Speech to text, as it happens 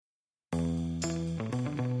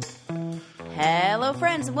Hello,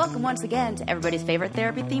 friends, and welcome once again to everybody's favorite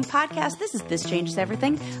therapy-themed podcast. This is This Changes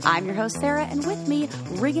Everything. I'm your host, Sarah, and with me,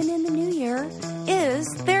 ringing in the new year, is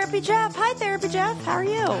Therapy Jeff. Hi, Therapy Jeff. How are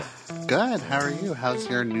you? Good. How are you? How's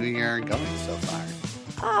your new year going so far?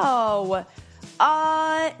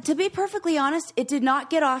 To be perfectly honest, it did not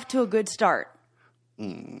get off to a good start.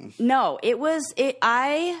 No,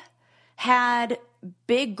 I had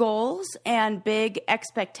big goals and big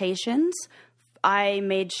expectations. I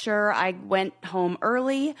made sure I went home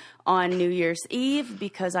early on New Year's Eve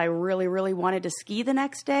because I really, really wanted to ski the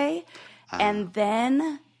next day. And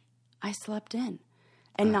then I slept in.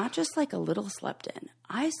 And not just like a little slept in.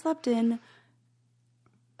 I slept in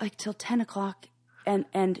like till 10 o'clock.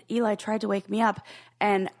 And Eli tried to wake me up.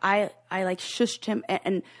 And I like shushed him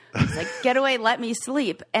and was like, get away, let me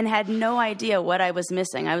sleep. And had no idea what I was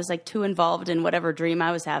missing. I was like too involved in whatever dream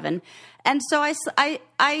I was having. And so I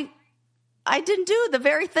didn't do the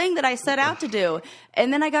very thing that I set out to do.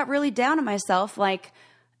 And then I got really down on myself, like,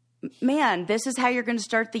 man, this is how you're going to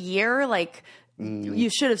start the year? Like, you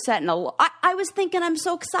should have set an alarm. I was thinking, I'm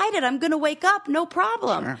so excited. I'm going to wake up, no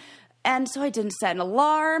problem. Sure. And so I didn't set an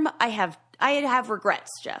alarm. I have regrets,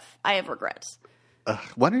 Jeff. I have regrets.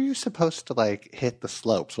 When are you supposed to, like, hit the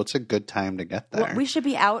slopes? What's a good time to get there? Well, we should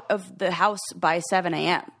be out of the house by 7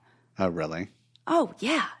 a.m. Oh, really? Oh,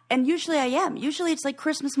 yeah. And usually I am. Usually it's like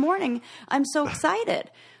Christmas morning. I'm so excited.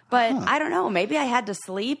 But I don't know. Maybe I had to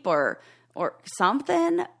sleep or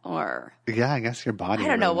something or... Yeah, I guess your body... I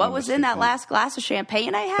don't know what was in that last glass of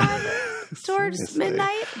champagne I had towards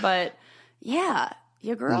midnight. But yeah,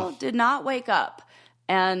 your girl did not wake up.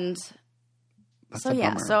 And... That's so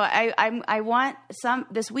yeah, so I want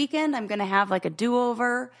this weekend. I'm going to have like a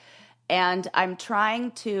do-over, and I'm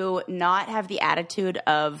trying to not have the attitude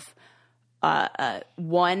of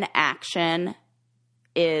one action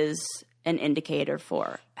is an indicator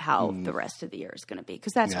for how the rest of the year is going to be,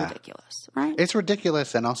 because that's ridiculous, right? It's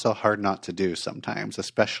ridiculous and also hard not to do sometimes,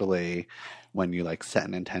 especially when you like set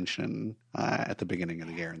an intention at the beginning of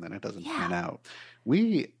the year and then it doesn't pan out.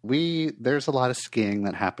 There's a lot of skiing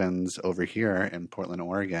that happens over here in Portland,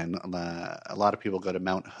 Oregon. A lot of people go to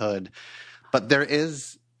Mount Hood, but there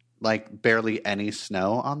is like barely any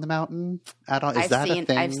snow on the mountain at all. Is that a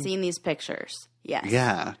thing? I've seen these pictures. Yes.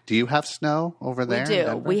 Yeah. Do you have snow over there? We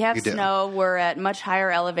do. We have snow. We're at much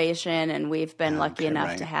higher elevation, and we've been lucky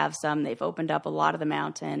enough to have some. They've opened up a lot of the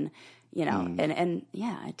mountain, you know, and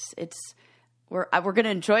yeah, we're going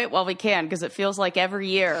to enjoy it while we can, because it feels like every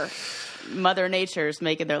year Mother Nature's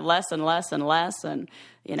making their less and less and less, and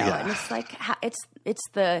you know, and it's like it's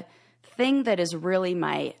the thing that is really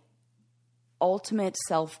my ultimate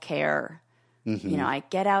self-care. You know, I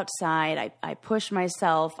get outside, I push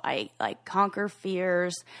myself, I conquer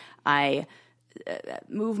fears, I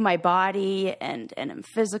move my body, and I'm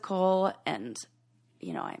physical, and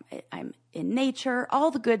you know, I'm in nature,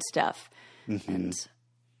 all the good stuff, and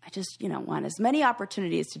I just, you know, want as many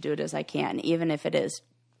opportunities to do it as I can, even if it is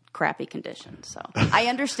crappy conditions. So I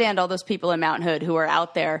understand all those people in Mount Hood who are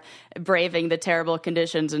out there braving the terrible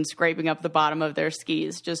conditions and scraping up the bottom of their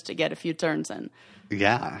skis just to get a few turns in.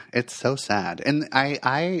 Yeah, it's so sad. And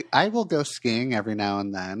I will go skiing every now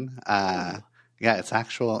and then. Yeah, it's an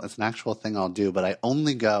actual thing I'll do, but I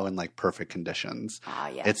only go in like perfect conditions.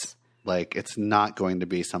 Yes. It's not going to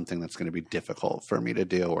be something that's going to be difficult for me to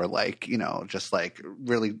do, or like, you know, just like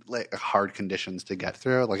really like hard conditions to get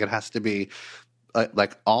through. Like it has to be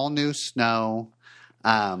like all new snow,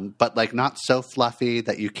 but like not so fluffy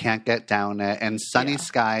that you can't get down it, and sunny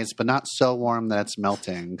skies, but not so warm that it's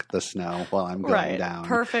melting the snow while I'm going down.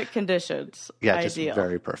 Perfect conditions. Yeah, Ideal. just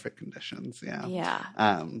very perfect conditions. Yeah.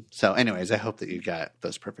 Yeah. So anyways, I hope that you get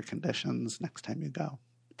those perfect conditions next time you go.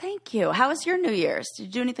 Thank you. How was your New Year's? Did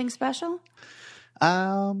you do anything special?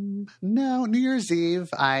 No, New Year's Eve,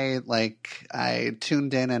 I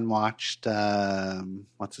tuned in and watched,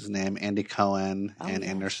 what's his name? Andy Cohen and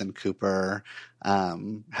Anderson Cooper,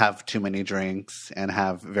 have too many drinks and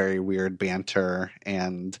have very weird banter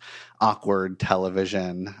and awkward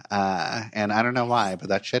television. And I don't know why, but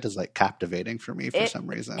that shit is like captivating for me for some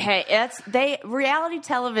reason. Hey, reality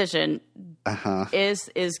television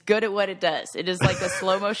is good at what it does. It is like a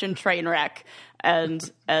slow motion train wreck, and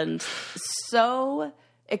so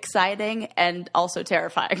exciting and also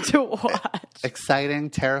terrifying to watch. Exciting,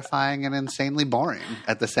 terrifying, and insanely boring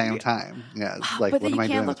at the same time. Yeah, it's like, but what then am you I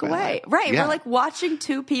can't doing look with my away. life? Right, Yeah. we're like watching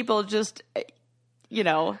two people just, you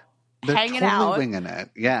know, They're hanging totally out. winging it.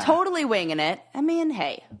 Yeah. Totally winging it. I mean,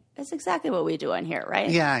 hey, that's exactly what we do on here, right?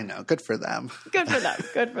 Yeah, I know. Good for them. Good for them.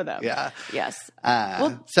 Good for them. Yeah. Yes.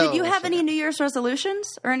 So, did you have any New Year's resolutions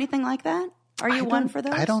or anything like that? Are you one for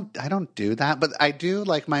those? I don't do that, but I do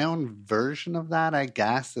like my own version of that, I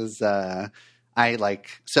guess, is I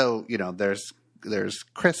like, so, you know, there's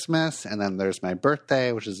Christmas, and then there's my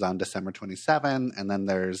birthday, which is on December 27, and then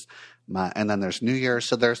there's New Year's.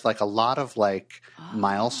 So there's like a lot of like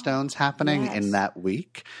milestones happening in that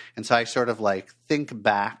week. And so I sort of like think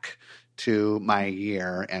back to my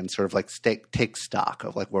year and sort of like take stock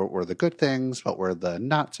of like what were the good things, what were the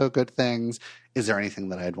not so good things, is there anything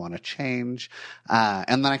that I'd want to change,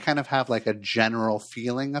 and then I kind of have like a general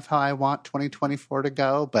feeling of how I want 2024 to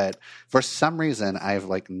go, but for some reason I've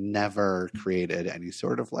like never created any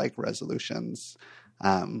sort of like resolutions.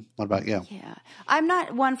 What about you? Yeah. I'm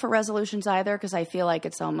not one for resolutions either, because I feel like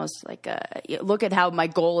it's almost like look at how my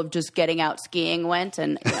goal of just getting out skiing went,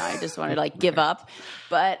 and you know, I just wanted to like give up.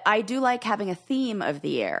 But I do like having a theme of the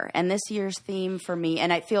year, and this year's theme for me,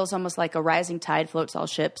 and it feels almost like a rising tide floats all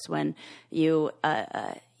ships when you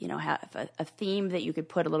have a theme that you could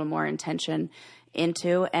put a little more intention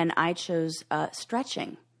into, and I chose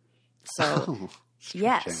stretching. So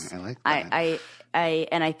yes, I like that.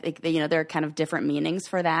 I think that, you know, there are kind of different meanings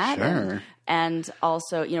for that. Sure. And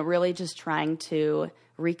also, you know, really just trying to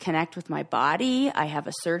reconnect with my body. I have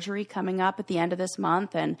a surgery coming up at the end of this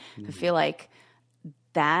month, and I feel like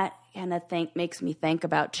that kind of makes me think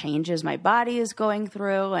about changes my body is going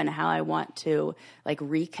through and how I want to like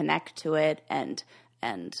reconnect to it and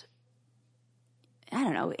I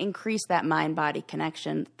don't know, increase that mind-body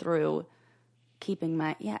connection through keeping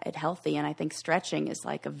it healthy. And I think stretching is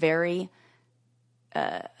like a very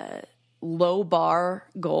low bar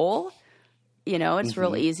goal. You know, it's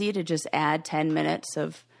real easy to just add 10 minutes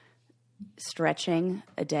of stretching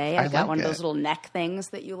a day. I've got one of those little neck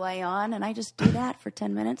things that you lay on, and I just do that for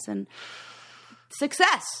 10 minutes and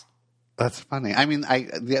success. That's funny. I mean,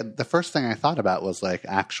 the first thing I thought about was like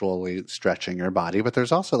actually stretching your body, but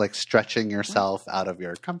there's also like stretching yourself out of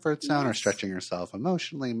your comfort zone or stretching yourself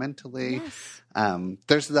emotionally, mentally. Yes.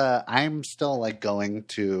 I'm still like going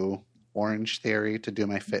to Orange Theory to do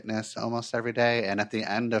my fitness almost every day. And at the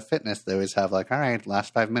end of fitness, they always have like, all right,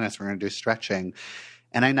 last 5 minutes, we're going to do stretching.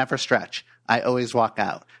 And I never stretch. I always walk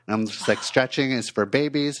out. And I'm just like, stretching is for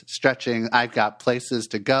babies. Stretching, I've got places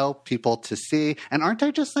to go, people to see. And aren't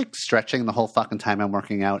I just like stretching the whole fucking time I'm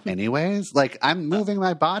working out anyways? Like, I'm moving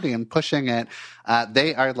my body and pushing it.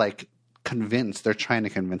 They are like convinced, they're trying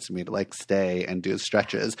to convince me to like stay and do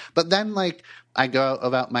stretches. But then like I go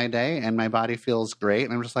about my day and my body feels great.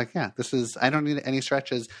 And I'm just like, yeah, I don't need any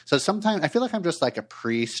stretches. So sometimes I feel like I'm just like a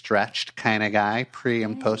pre-stretched kind of guy, pre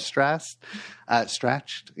and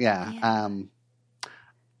post-stretched. Yeah.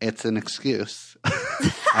 It's an excuse.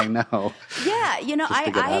 I know. Yeah. You know,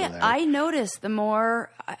 I notice the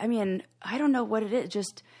more, I mean, I don't know what it is.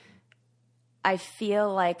 Just, I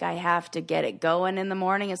feel like I have to get it going in the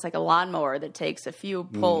morning. It's like a lawnmower that takes a few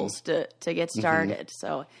pulls to get started.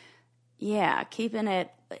 So, yeah, keeping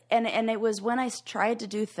it. And it was when I tried to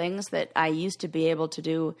do things that I used to be able to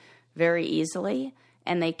do very easily,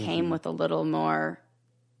 and they came with a little more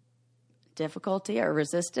difficulty or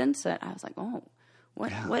resistance. And I was like, oh,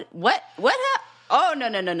 what happened? Oh,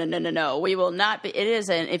 no. We will not be. It is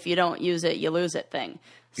an if you don't use it, you lose it thing.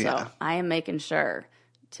 So I am making sure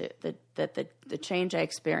that the change I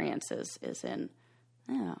experience is in,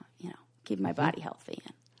 keeping my body healthy.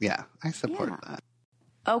 Yeah, I support that.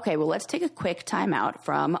 Okay, well, let's take a quick time out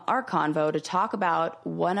from our convo to talk about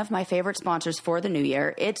one of my favorite sponsors for the new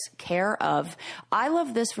year. It's Care Of. I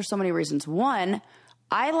love this for so many reasons. One,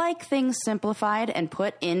 I like things simplified and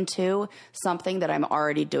put into something that I'm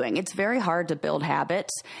already doing. It's very hard to build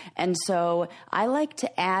habits, and so I like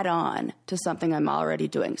to add on to something I'm already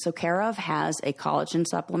doing. So Care Of has a collagen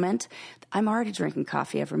supplement. I'm already drinking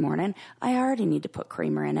coffee every morning. I already need to put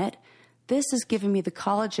creamer in it. This is giving me the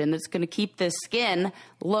collagen that's going to keep this skin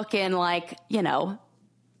looking like,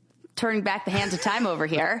 turning back the hands of time over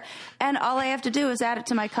here. And all I have to do is add it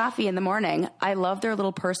to my coffee in the morning. I love their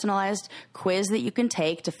little personalized quiz that you can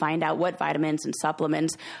take to find out what vitamins and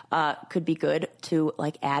supplements could be good to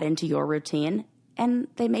like add into your routine. And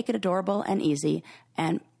they make it adorable and easy.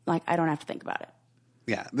 And like, I don't have to think about it.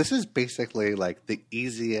 Yeah, this is basically like the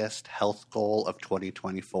easiest health goal of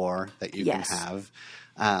 2024 that you can have.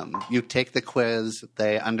 You take the quiz,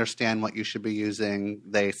 they understand what you should be using,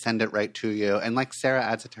 they send it right to you. And like Sarah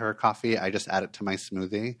adds it to her coffee, I just add it to my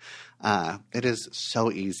smoothie. It is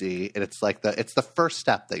so easy. It's like it's the first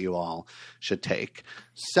step that you all should take.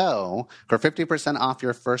 So for 50% off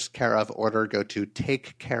your first Care Of order, go to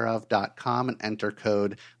takecareof.com and enter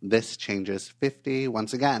code THISCHANGES50.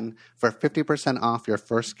 Once again, for 50% off your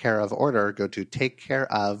first Care Of order, go to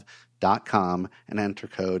takecareof.com and enter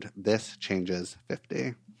code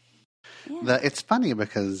THISCHANGES50. Yeah. It's funny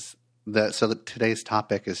because today's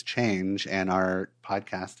topic is change, and our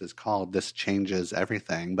podcast is called "This Changes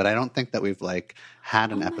Everything." But I don't think that we've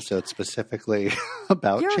had an episode specifically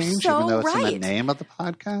about You're change, so even though it's in the right. name of the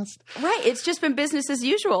podcast. Right. It's just been business as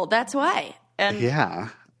usual. That's why. And Yeah,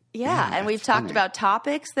 and we've it's talked funny. about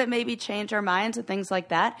topics that maybe change our minds and things like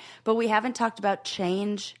that, but we haven't talked about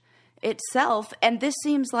change itself. And this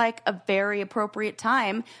seems like a very appropriate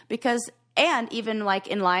time because, and even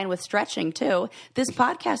in line with stretching too, this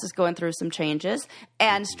podcast is going through some changes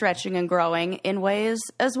and stretching and growing in ways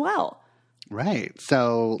as well. Right.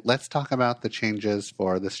 So let's talk about the changes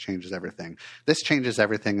for This Changes Everything. This Changes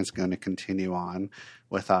Everything is going to continue on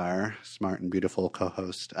with our smart and beautiful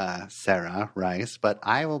co-host, Sarah Rice, but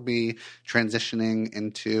I will be transitioning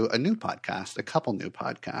into a new podcast, a couple new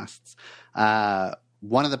podcasts.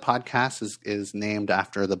 One of the podcasts is named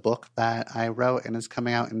after the book that I wrote and is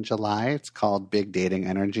coming out in July. It's called Big Dating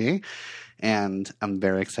Energy, and I'm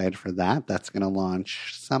very excited for that. That's going to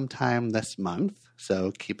launch sometime this month.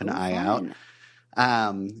 So keep an eye out.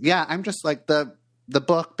 I'm just the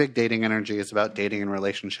book Big Dating Energy is about dating and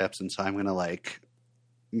relationships. And so I'm going to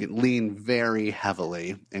lean very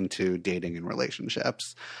heavily into dating and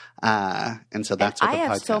relationships. And so that's what I the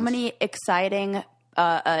have podcast. so many exciting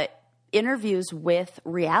interviews with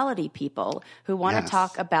reality people who want to Yes.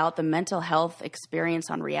 talk about the mental health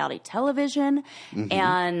experience on reality television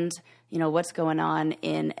and what's going on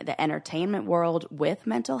in the entertainment world with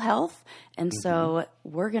mental health. And so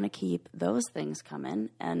we're going to keep those things coming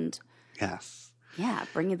and Yes.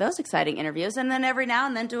 bring you those exciting interviews. And then every now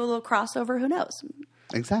and then do a little crossover. Who knows?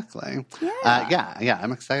 Exactly. Yeah.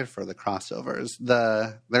 I'm excited for the crossovers.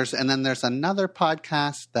 There's another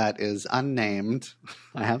podcast that is unnamed.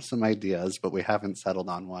 I have some ideas, but we haven't settled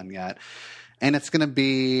on one yet. And it's going to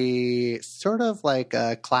be sort of like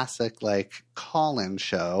a classic call-in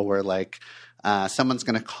show where someone's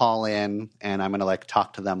going to call in and I'm going to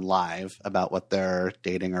talk to them live about what their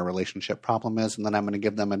dating or relationship problem is. And then I'm going to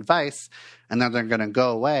give them advice, and then they're going to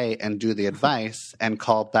go away and do the advice and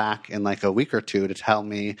call back in a week or two to tell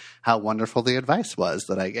me how wonderful the advice was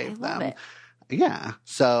that I gave them. It. Yeah.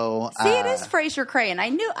 So See, it is Fraser Crane.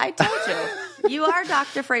 I told you. You are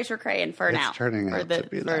Dr. Fraser Crane for now. It's turning out to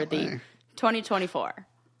be that way. 2024.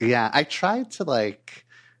 Yeah, I tried to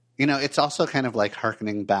it's also kind of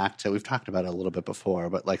harkening back to, we've talked about it a little bit before,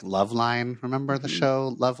 but Loveline, remember the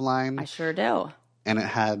show Loveline? I sure do. And it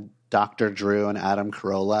had Dr. Drew and Adam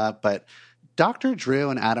Carolla, but Dr. Drew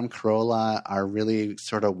and Adam Carolla are really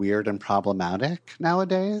sort of weird and problematic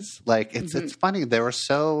nowadays. It's funny. They were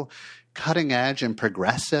so cutting edge and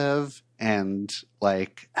progressive and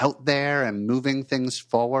out there and moving things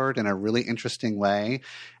forward in a really interesting way.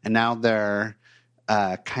 And now they're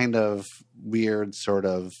kind of weird, sort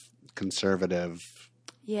of conservative,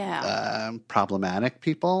 problematic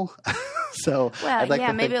people. So Well, I'd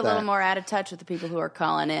to maybe think a little that, more out of touch with the people who are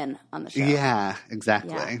calling in on the show. Yeah,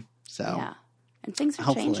 exactly. Yeah. So Yeah. And things are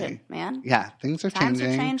hopefully. changing, man. Yeah, things are Times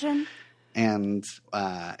changing. are changing. And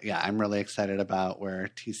I'm really excited about where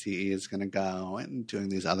TCE is going to go and doing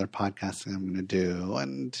these other podcasts that I'm going to do.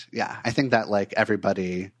 And I think that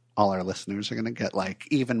everybody, all our listeners are going to get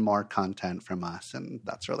even more content from us. And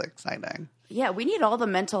that's really exciting. Yeah, we need all the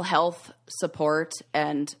mental health support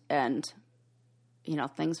and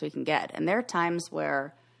things we can get. And there are times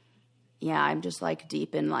where, I'm just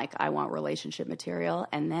deep in I want relationship material.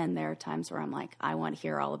 And then there are times where I'm I want to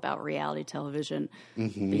hear all about reality television,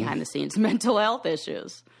 behind the scenes mental health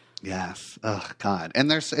issues. Yes. Oh, God.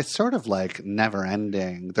 And it's sort of never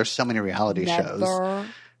ending. There's so many reality shows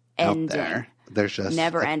out there. There's just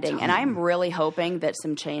never ending. And I'm really hoping that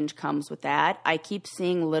some change comes with that. I keep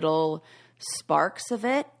seeing little sparks of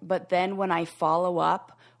it, but then when I follow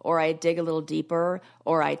up or I dig a little deeper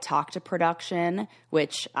or I talk to production,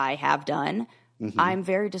 which I have done, I'm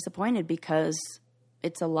very disappointed because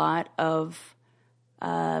it's a lot of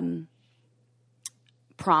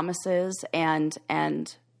promises and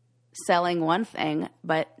selling one thing,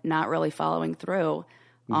 but not really following through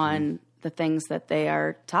on the things that they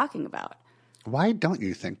are talking about. Why don't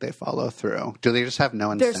you think they follow through? Do they just have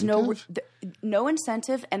no incentive? There's no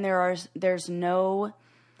incentive, and there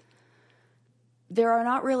are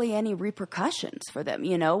not really any repercussions for them.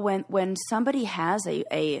 When somebody has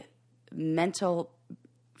a mental,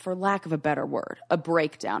 for lack of a better word, a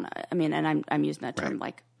breakdown. I mean, and I'm using that term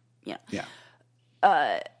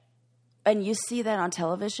and you see that on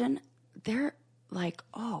television, they're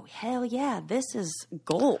oh, hell yeah, this is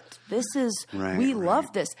gold. This is, we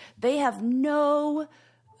love this. They have no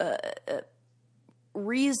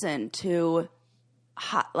reason to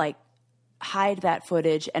hide that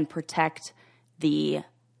footage and protect the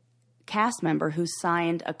cast member who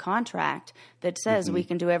signed a contract that says we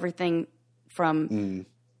can do everything from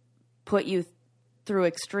put you through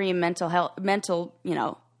extreme mental,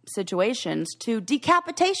 situations to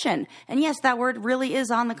decapitation. And yes, that word really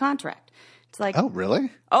is on the contract. It's like, oh,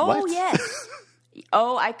 really? Oh, What? yes.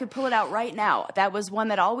 Oh, I could pull it out right now. That was one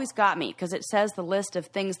that always got me because it says the list of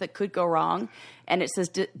things that could go wrong. And it says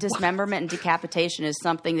dismemberment and decapitation is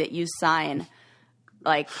something that you sign.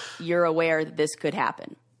 Like, you're aware that this could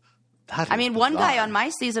happen. One guy on my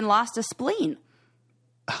season lost a spleen.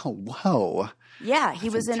 Oh, whoa. Yeah, he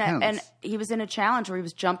was intense. he was in a challenge where he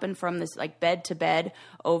was jumping from this like bed to bed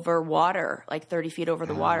over water, like 30 feet over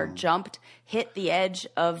the water, jumped, hit the edge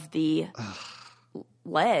of the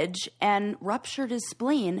ledge, and ruptured his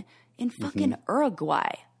spleen in fucking Uruguay.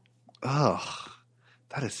 Oh,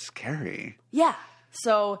 that is scary. Yeah.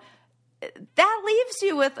 So that leaves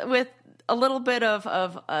you with a little bit of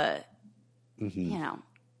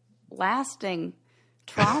lasting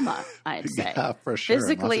trauma, I'd say. Yeah, for sure.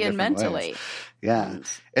 Physically and mentally. Ways. Yeah.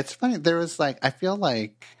 It's funny. There was I feel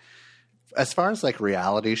like as far as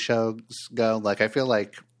reality shows go, I feel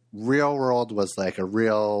like Real World was a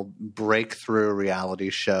real breakthrough reality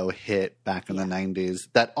show hit back in the 90s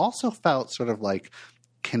that also felt sort of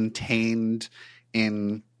contained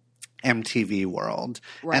in MTV world.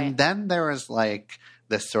 Right. And then there was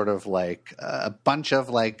this sort of a bunch of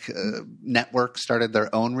networks started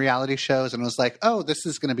their own reality shows, and it was oh, this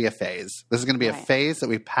is going to be a phase. This is going to be a phase that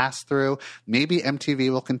we pass through. Maybe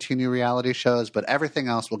MTV will continue reality shows, but everything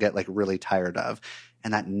else will get really tired of.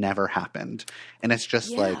 And that never happened. And it's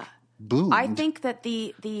just boom. I think that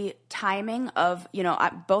the timing of,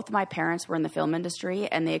 both my parents were in the film industry,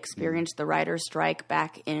 and they experienced the writer's strike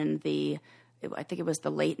back in I think it was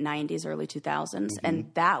the late 90s, early 2000s.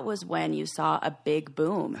 And that was when you saw a big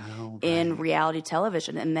boom in reality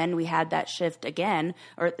television. And then we had that shift again,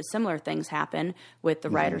 or similar things happen with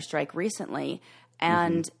the writer's strike recently.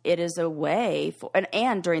 And it is a way for,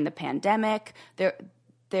 and during the pandemic,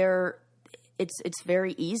 it's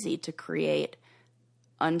very easy to create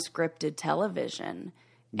unscripted television.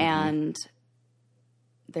 And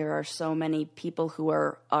there are so many people who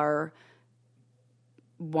are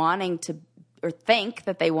wanting to, or think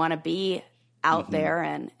that they want to be out there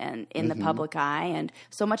and in the public eye. And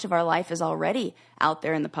so much of our life is already out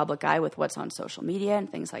there in the public eye with what's on social media and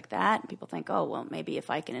things like that. And people think, oh, well, maybe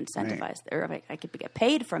if I can incentivize or if I could get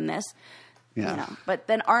paid from this, but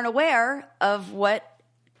then aren't aware of what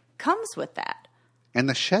comes with that. And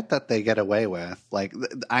the shit that they get away with,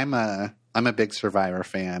 I'm a big Survivor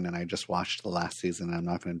fan, and I just watched the last season. I'm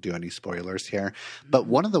not going to do any spoilers here. But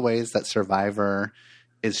one of the ways that Survivor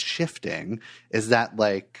is shifting is that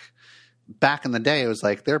back in the day, it was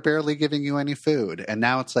they're barely giving you any food. And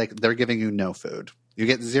now it's they're giving you no food. You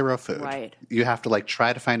get zero food. Right. You have to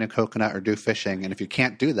try to find a coconut or do fishing. And if you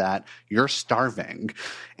can't do that, you're starving.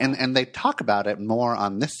 And they talk about it more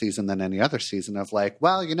on this season than any other season of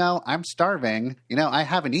well, I'm starving. I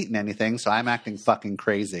haven't eaten anything, so I'm acting fucking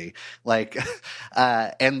crazy.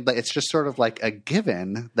 And it's just sort of a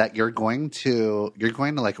given that you're going to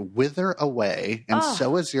wither away. And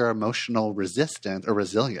so is your emotional resistance or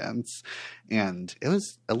resilience. And it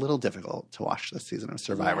was a little difficult to watch this season of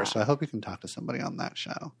Survivor. So I hope you can talk to somebody on that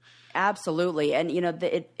show. Absolutely. And,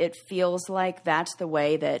 it feels like that's the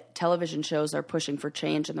way that television shows are pushing for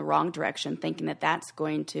change in the wrong direction, thinking that that's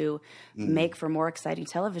going to make for more exciting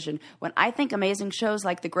television. When I think amazing shows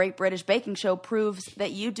like The Great British Baking Show proves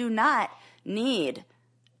that you do not need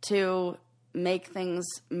to make things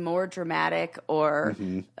more dramatic or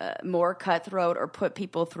more cutthroat or put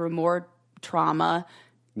people through more trauma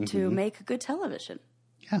to make good television.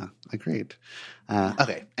 Yeah, agreed.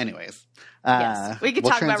 Okay, anyways. Yes, we could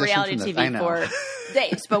talk about reality TV for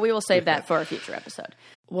days, but we will save that for a future episode.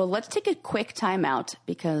 Well, let's take a quick time out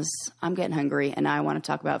because I'm getting hungry and I want to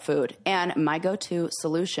talk about food. And my go-to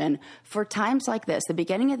solution for times like this, the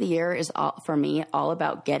beginning of the year is for me all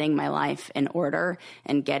about getting my life in order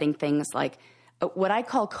and getting things like what I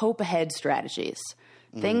call cope ahead strategies,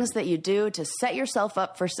 things that you do to set yourself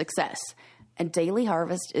up for success. And Daily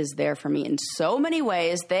Harvest is there for me in so many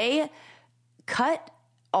ways. They cut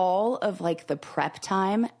all of the prep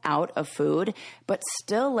time out of food, but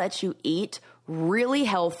still let you eat really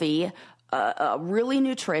healthy, really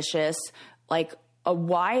nutritious, a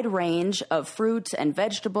wide range of fruits and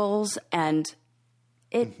vegetables. And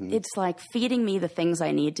it's feeding me the things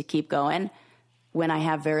I need to keep going when I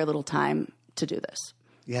have very little time to do this.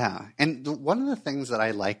 Yeah. And one of the things that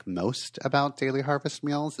I like most about Daily Harvest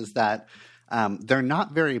meals is that they're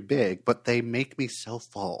not very big, but they make me so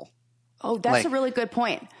full. Oh, that's a really good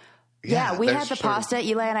point. Yeah, we had the pasta.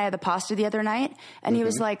 Eli and I had the pasta the other night, and he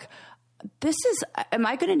was like, am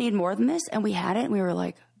I going to need more than this? And we had it and we were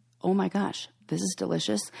like, oh my gosh, this is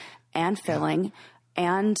delicious and filling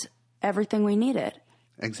and everything we needed.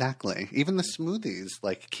 Exactly. Even the smoothies,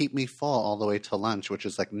 like, keep me full all the way till lunch, which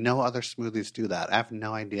is like no other smoothies do that. I have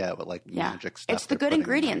no idea what magic stuff. It's the good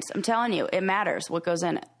ingredients. I'm telling you, it matters what goes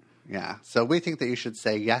in it. Yeah. So we think that you should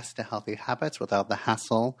say yes to healthy habits without the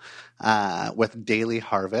hassle with Daily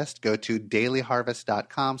Harvest. Go to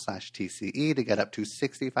dailyharvest.com/TCE to get up to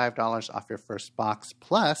 $65 off your first box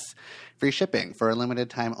plus free shipping for a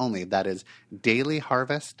limited time only. That is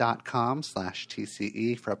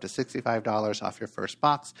dailyharvest.com/TCE for up to $65 off your first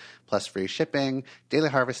box plus free shipping.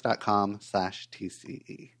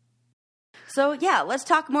 dailyharvest.com/TCE. So, yeah, let's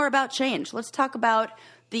talk more about change. Let's talk about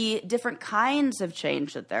the different kinds of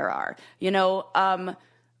change that there are.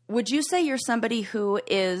 Would you say you're somebody who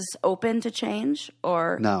is open to change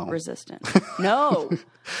or resistant? No.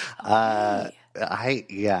 Okay.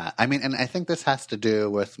 I mean, and I think this has to do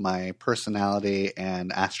with my personality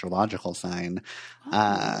and astrological sign.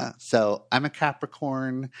 So I'm a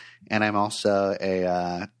Capricorn, and I'm also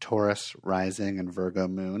a Taurus rising and Virgo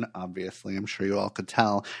moon. Obviously, I'm sure you all could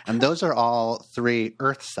tell. And those are all 3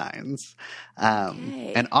 earth signs.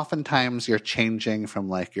 And oftentimes you're changing from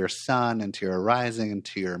like your sun into your rising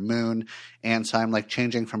into your moon. And so I'm like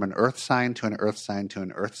changing from an earth sign to an earth sign to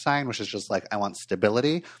an earth sign, which is just like I want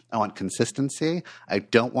stability. I want consistency. I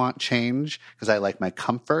don't want change because I like my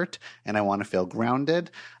comfort and I want to feel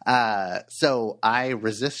grounded. So I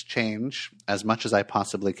resist change as much as I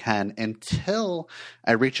possibly can until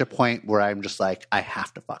I reach a point where I'm just like, I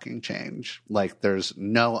have to fucking change. Like there's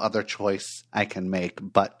no other choice I can make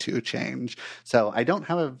but to change. So I don't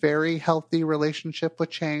have a very healthy relationship with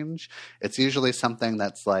change. It's usually something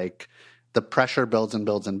that's like the pressure builds and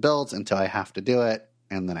builds and builds until I have to do it,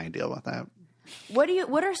 and then I deal with it. What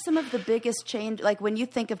are some of the biggest change, like when you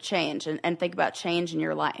think of change and think about change in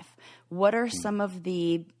your life, what are some of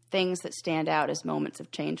the things that stand out as moments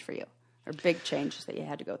of change for you or big changes that you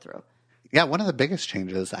had to go through? Yeah, one of the biggest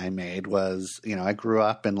changes I made was, I grew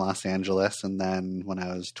up in Los Angeles, and then when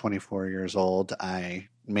I was 24 years old, I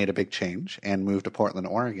made a big change and moved to Portland,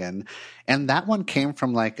 Oregon. And that one came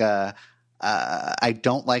from like I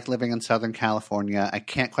don't like living in Southern California. I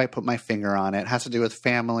can't quite put my finger on it. It has to do with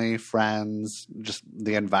family, friends, just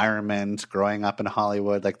the environment, growing up in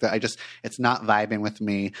Hollywood. It's not vibing with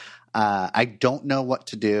me. I don't know what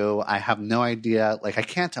to do. I have no idea. Like, I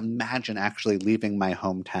can't imagine actually leaving my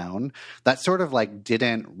hometown. That sort of like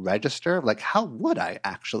didn't register. Like, how would I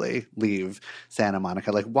actually leave Santa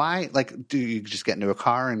Monica? Like, why? Like, do you just get into a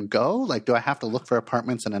car and go? Like, do I have to look for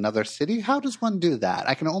apartments in another city? How does one do that?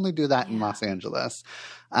 I can only do that in Los Angeles.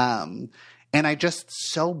 And I just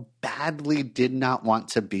so badly did not want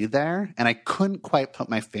to be there. And I couldn't quite put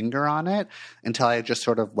my finger on it until I just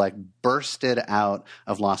sort of like bursted out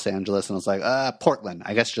of Los Angeles and was like, Portland,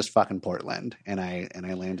 I guess just fucking Portland. And I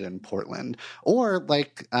landed in Portland. Or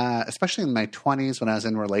like, especially in my 20s when I was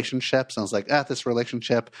in relationships, I was like, this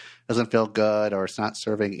relationship doesn't feel good, or it's not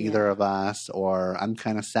serving either of us, or I'm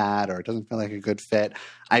kind of sad, or it doesn't feel like a good fit.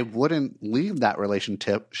 I wouldn't leave that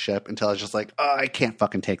relationship until I was just like, I can't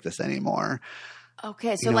fucking take this anymore.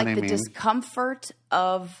 Okay, so like the discomfort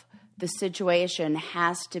of the situation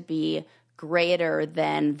has to be greater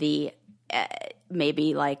than the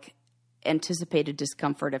maybe like anticipated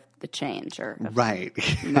discomfort of the change, or right?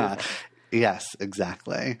 Yeah. Yes,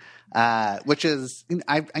 exactly. Which is,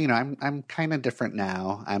 I'm kind of different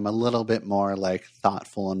now. I'm a little bit more like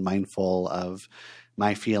thoughtful and mindful of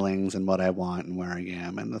my feelings and what I want and where I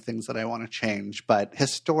am and the things that I want to change. But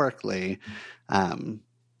historically,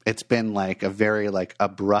 it's been like a very like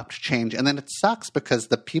abrupt change. And then it sucks because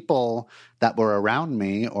the people that were around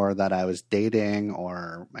me or that I was dating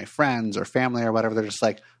or my friends or family or whatever, they're just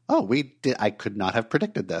like, I could not have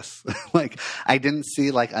predicted this. Like, I didn't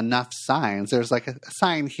see like enough signs. There's like a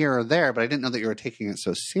sign here or there, but I didn't know that you were taking it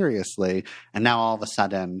so seriously. And now all of a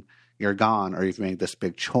sudden you're gone, or you've made this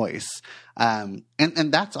big choice. And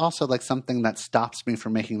that's also like something that stops me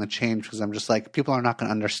from making the change, because I'm just like, people are not going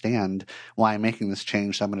to understand why I'm making this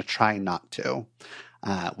change. So I'm going to try not to,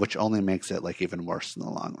 which only makes it like even worse in the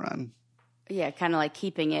long run. Yeah. Kind of like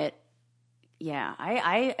keeping it. Yeah.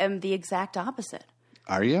 I am the exact opposite.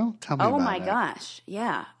 Are you? Tell me about it. Oh my gosh.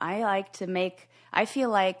 Yeah. I feel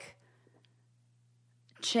like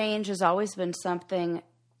change has always been something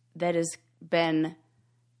that has been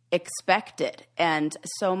expected, and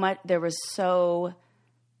there was so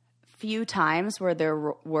few times where there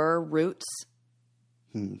were roots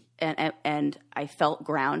and I felt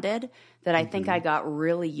grounded that I think I got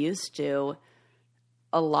really used to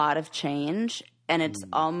a lot of change, and it's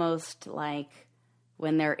almost like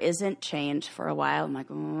when there isn't change for a while, I'm like,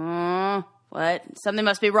 what? Something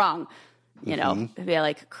must be wrong. You know, maybe I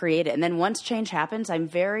like create it. And then once change happens, I'm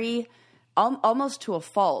very, almost to a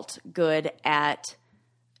fault, good at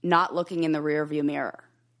not looking in the rearview mirror.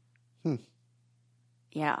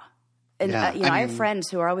 Yeah. And, I have friends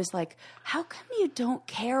who are always like, how come you don't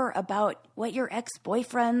care about what your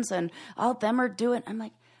ex-boyfriends and all them are doing? I'm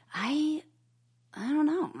like, I don't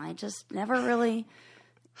know. I just never really,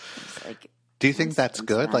 it's like. Do you think that's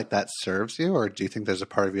good? Like that serves you? Or do you think there's a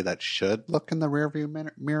part of you that should look in the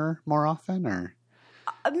rearview mirror more often? Or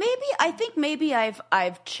I think maybe I've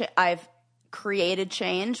created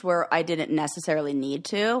change where I didn't necessarily need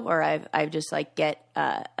to, or I've just like get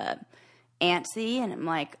antsy and I'm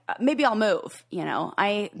like, maybe I'll move, you know.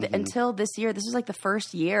 Until this year, this was like the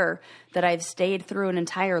first year that I've stayed through an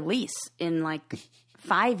entire lease in like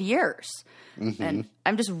 5 years. And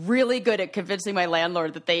I'm just really good at convincing my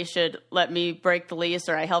landlord that they should let me break the lease,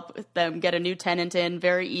 or I help them get a new tenant in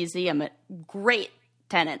very easy. I'm a great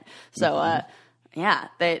tenant. So,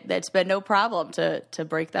 it's been no problem to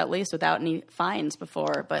break that lease without any fines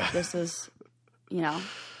before. But this is, you know,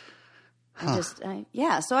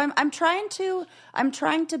 So I'm trying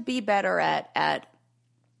to be better at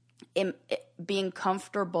being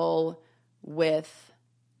comfortable with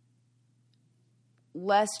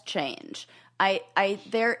less change. I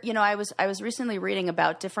was recently reading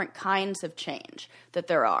about different kinds of change that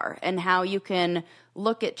there are and how you can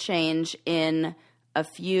look at change in a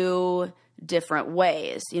few different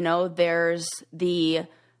ways. You know, there's the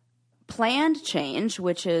planned change,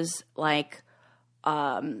 which is like,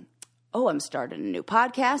 I'm starting a new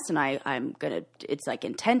podcast and it's like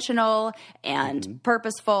intentional and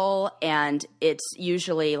purposeful, and it's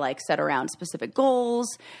usually like set around specific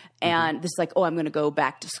goals. And this is like, I'm going to go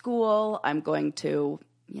back to school. I'm going to,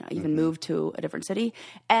 even move to a different city.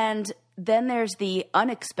 And then there's the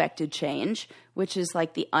unexpected change, which is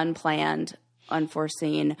like the unplanned,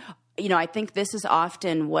 unforeseen. You know, I think this is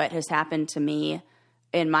often what has happened to me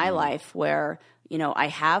in my life where, I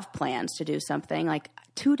have plans to do something. Like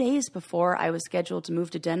 2 days before I was scheduled to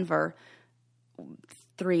move to Denver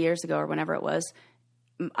 3 years ago or whenever it was,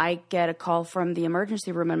 I get a call from the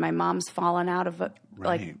emergency room and my mom's fallen out of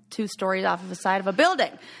like 2 stories off of the side of a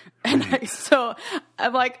building. And so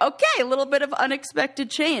I'm like, okay, a little bit of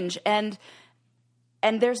unexpected change. And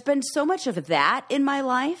there's been so much of that in my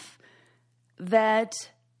life that,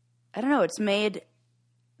 I don't know, it's made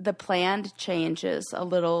the planned changes a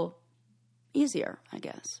little easier, I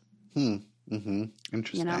guess.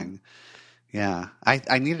 Interesting. Yeah.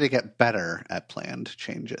 I needed to get better at planned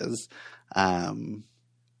changes.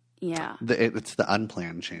 It's the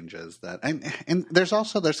unplanned changes that, and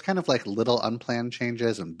there's kind of like little unplanned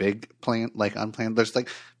changes and big unplanned. There's like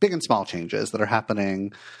big and small changes that are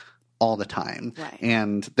happening all the time. Right.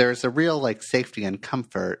 And there's a real like safety and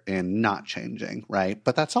comfort in not changing. Right.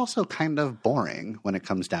 But that's also kind of boring when it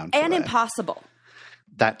comes down to it. And impossible.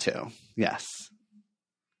 That too. Yes.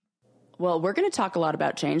 Well, we're going to talk a lot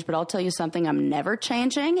about change, but I'll tell you something I'm never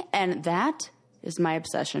changing, and that is my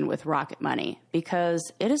obsession with Rocket Money,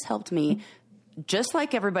 because it has helped me, just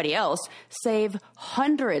like everybody else, save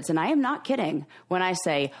hundreds, and I am not kidding when I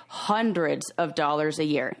say hundreds of dollars a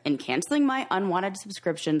year in canceling my unwanted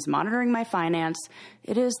subscriptions, monitoring my finance.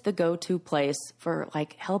 It is the go-to place for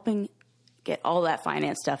like helping get all that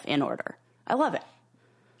finance stuff in order. I love it.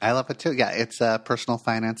 I love it too. Yeah, it's a personal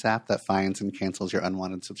finance app that finds and cancels your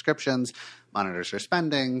unwanted subscriptions, monitors your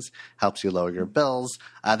spendings, helps you lower your bills.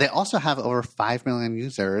 They also have over 5 million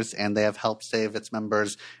users, and they have helped save its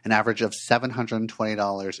members an average of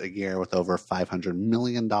 $720 a year with over $500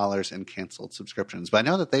 million in canceled subscriptions. But I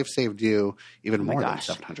know that they've saved you even more than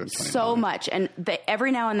 $720. So much. And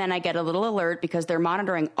every now and then I get a little alert because they're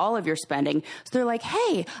monitoring all of your spending. So they're like,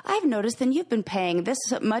 hey, I've noticed that you've been paying this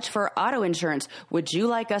much for auto insurance. Would you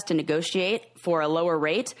like us to negotiate for a lower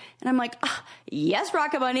rate? And I'm like, yes,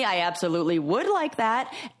 Rocket Money, I absolutely would like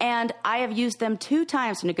that. And I have used them 2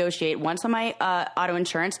 times to negotiate, once on my auto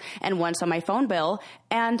insurance and once on my phone bill.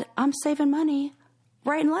 And I'm saving money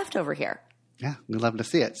right and left over here. Yeah, we love to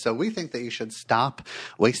see it. So we think that you should stop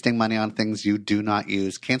wasting money on things you do not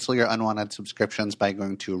use. Cancel your unwanted subscriptions by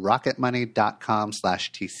going to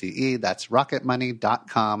rocketmoney.com/TCE. That's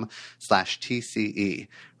rocketmoney.com/TCE.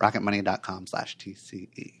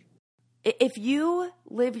 rocketmoney.com/TCE. If you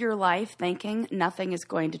live your life thinking nothing is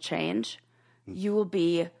going to change, you will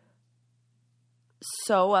be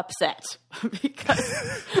so upset because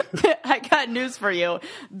I got news for you.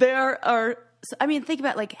 There are, think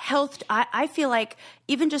about like health. I feel like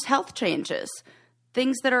even just health changes,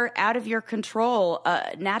 things that are out of your control,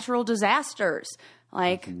 natural disasters,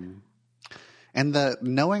 like. And the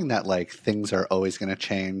knowing that like things are always going to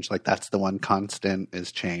change, like that's the one constant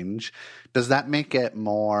is change. Does that make it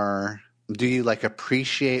more, do you like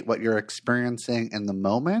appreciate what you're experiencing in the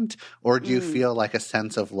moment, or do you feel like a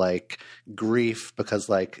sense of like grief because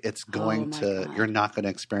like it's going you're not going to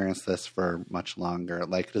experience this for much longer?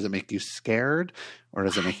 Like, does it make you scared or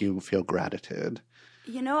does it make you feel gratitude?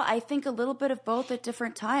 You know, I think a little bit of both at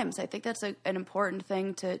different times. I think that's an important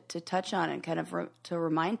thing to touch on and kind of to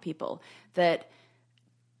remind people that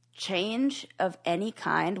change of any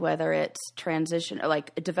kind, whether it's transition or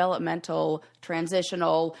like developmental,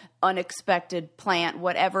 transitional, unexpected, plant,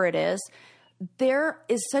 whatever it is, there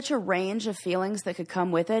is such a range of feelings that could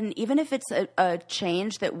come with it. And even if it's a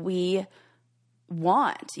change that we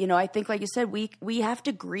want, you know, I think, like you said, we have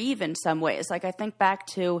to grieve in some ways. Like I think back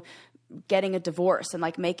to getting a divorce and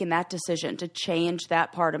like making that decision to change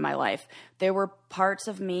that part of my life. There were parts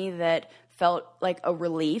of me that felt like a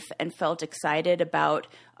relief and felt excited about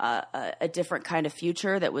a different kind of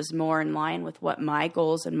future that was more in line with what my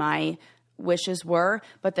goals and my wishes were.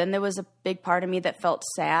 But then there was a big part of me that felt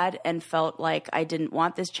sad and felt like I didn't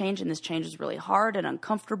want this change, and this change was really hard and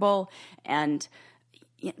uncomfortable. And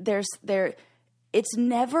it's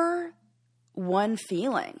never one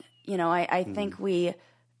feeling. You know, I think we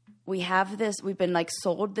have this, we've been like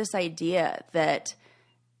sold this idea that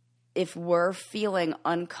if we're feeling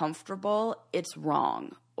uncomfortable, it's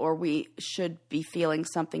wrong, or we should be feeling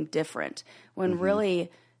something different, when really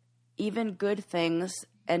even good things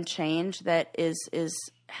and change that is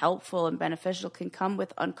helpful and beneficial can come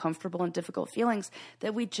with uncomfortable and difficult feelings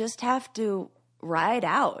that we just have to ride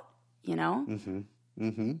out, you know?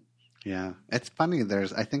 Yeah. It's funny.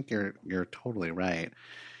 I think you're totally right.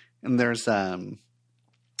 And there's,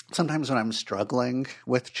 sometimes when I'm struggling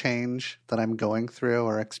with change that I'm going through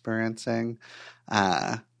or experiencing,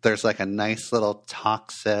 there's like a nice little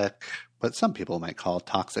toxic, what some people might call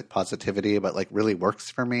toxic positivity, but like really works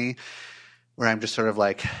for me, where I'm just sort of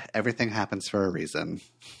like, everything happens for a reason.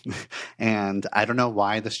 And I don't know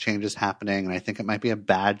why this change is happening. And I think it might be a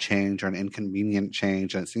bad change or an inconvenient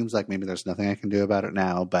change. And it seems like maybe there's nothing I can do about it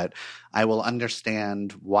now, but I will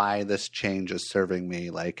understand why this change is serving me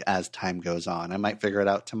like as time goes on. I might figure it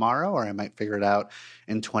out tomorrow, or I might figure it out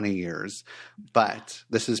in 20 years. But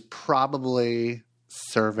this is probably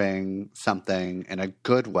serving something in a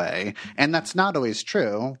good way. And that's not always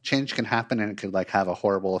true. Change can happen and it could like have a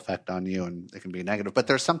horrible effect on you and it can be negative. But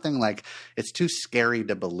there's something like, it's too scary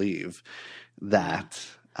to believe that.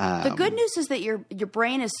 The good news is that your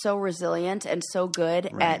brain is so resilient and so good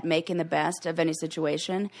at making the best of any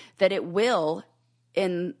situation that it will,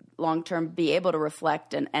 in long term, be able to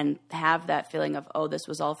reflect and have that feeling of, oh, this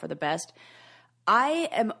was all for the best. I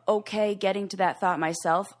am okay getting to that thought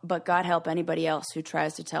myself, but God help anybody else who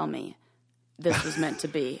tries to tell me this was meant to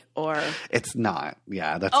be, or it's not.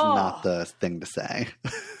 Yeah, that's not the thing to say.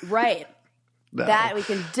 Right. No. That we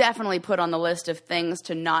can definitely put on the list of things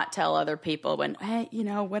to not tell other people when, hey, you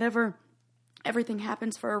know, whatever, everything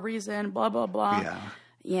happens for a reason, blah, blah, blah.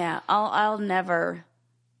 Yeah. I'll never.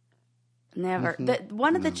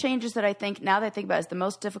 One of the changes that I think, now that I think about it, is the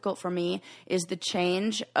most difficult for me is the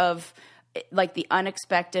change of like the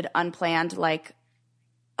unexpected, unplanned, like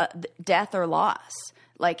death or loss,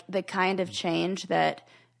 like the kind of change that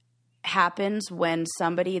happens when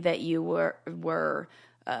somebody that you were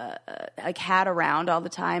like had around all the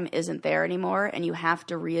time isn't there anymore, and you have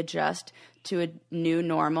to readjust to a new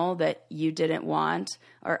normal that you didn't want.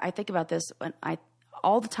 Or I think about this when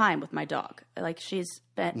all the time with my dog. Like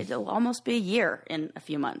it'll almost be a year in a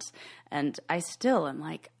few months, and I still am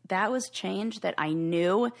like, that was change that I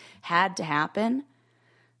knew had to happen,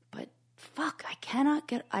 but fuck, I cannot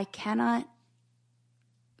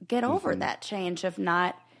get over that change of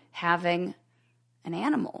not having an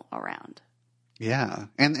animal around. Yeah.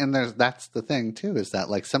 And that's the thing too, is that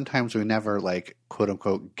like sometimes we never like quote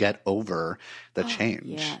unquote get over the change.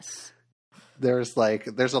 Yes. There's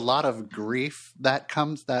a lot of grief that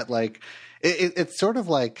comes that like, it's sort of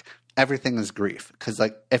like everything is grief. Because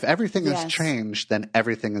like if everything is changed, then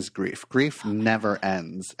everything is grief. Grief never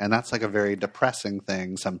ends. And that's like a very depressing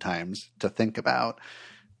thing sometimes to think about,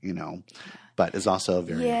 you know, but is also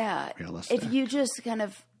very realistic. If you just kind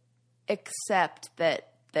of accept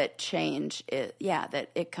that change, that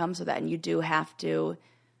it comes with that, and you do have to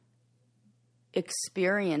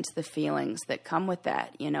experience the feelings that come with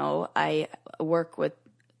that. You know, I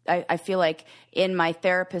feel like in my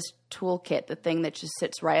therapist toolkit, the thing that just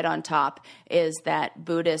sits right on top is that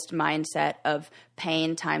Buddhist mindset of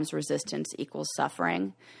pain times resistance equals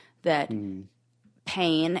suffering, that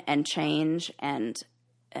pain and change and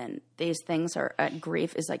these things are,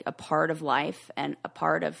 grief is like a part of life and a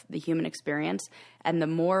part of the human experience. And the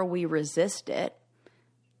more we resist it,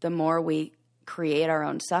 the more we create our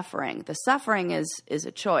own suffering. The suffering is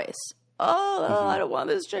a choice. Oh, I don't want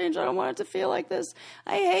this change. I don't want it to feel like this.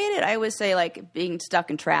 I hate it. I always say, like, being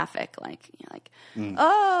stuck in traffic. Like, you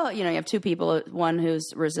have two people, one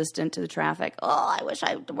who's resistant to the traffic. Oh, I wish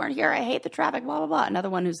I weren't here. I hate the traffic, blah, blah, blah.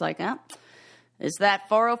 Another one who's like, it's that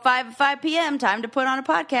 4:05 at 5 p.m. time to put on a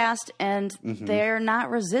podcast. And they're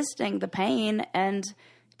not resisting the pain, and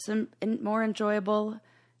it's a more enjoyable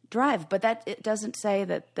drive. But it doesn't say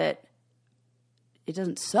that it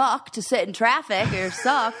doesn't suck to sit in traffic or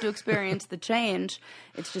suck to experience the change.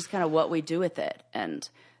 It's just kind of what we do with it. And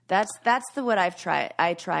that's what I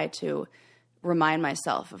try to remind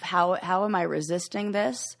myself of. How am I resisting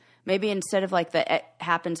this? Maybe instead of like it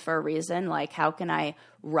happens for a reason, like how can I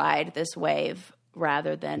ride this wave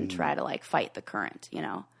rather than try to like fight the current, you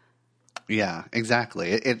know? Yeah,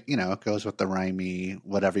 exactly. It goes with the rhymey,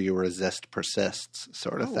 whatever you resist persists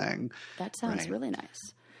sort of thing. That sounds really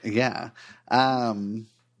nice. Yeah. And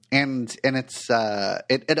it's, I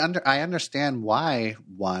understand why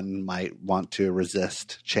one might want to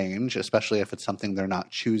resist change, especially if it's something they're not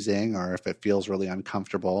choosing or if it feels really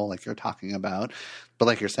uncomfortable, like you're talking about. But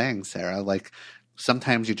like you're saying, Sarah, like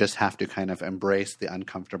sometimes you just have to kind of embrace the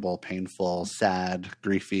uncomfortable, painful, sad,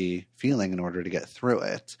 griefy feeling in order to get through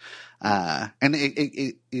it. And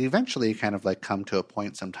it eventually kind of like come to a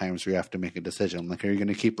point sometimes where you have to make a decision. Like, are you going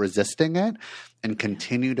to keep resisting it and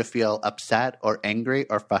continue to feel upset or angry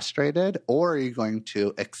or frustrated? Or are you going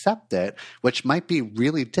to accept it, which might be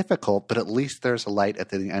really difficult, but at least there's a light at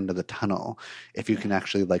the end of the tunnel if you can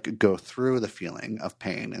actually like go through the feeling of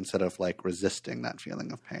pain instead of like resisting that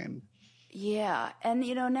feeling of pain. Yeah. And,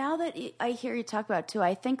 now that I hear you talk about it too,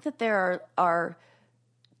 I think that there are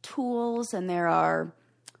tools and there are,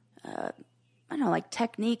 like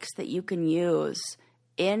techniques that you can use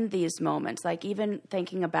in these moments. Like even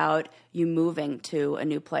thinking about you moving to a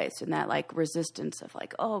new place and that like resistance of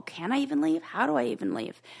like, oh, can I even leave? How do I even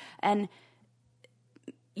leave? And,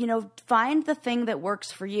 find the thing that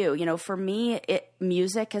works for you. For me,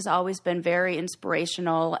 music has always been very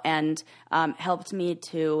inspirational and helped me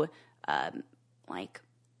to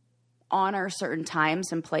honor certain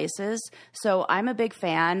times and places. So I'm a big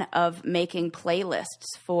fan of making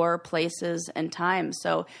playlists for places and times.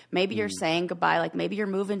 So maybe you're saying goodbye, like maybe you're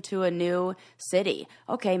moving to a new city.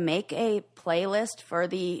 Okay, make a playlist for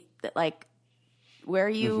where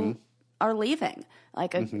you are leaving.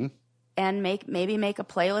 And maybe make a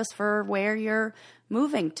playlist for where you're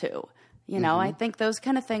moving to. I think those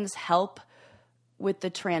kind of things help with the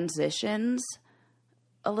transitions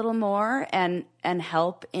a little more and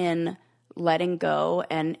help in letting go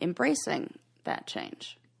and embracing that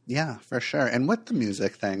change. Yeah, for sure. And with the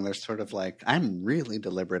music thing, there's sort of like, I'm really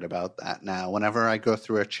deliberate about that now. Whenever I go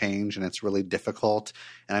through a change and it's really difficult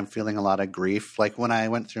and I'm feeling a lot of grief, like when I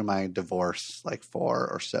went through my divorce like 4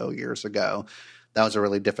 or so years ago, that was a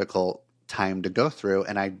really difficult time to go through.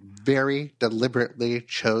 And I very deliberately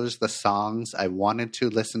chose the songs I wanted to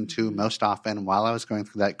listen to most often while I was going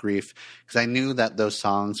through that grief, because I knew that those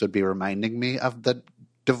songs would be reminding me of the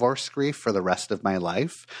divorce grief for the rest of my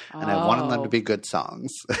life. And I wanted them to be good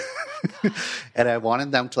songs. And I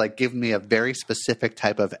wanted them to like give me a very specific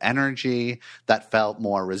type of energy that felt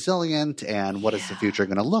more resilient and what is the future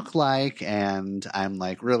going to look like. And I'm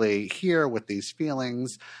like really here with these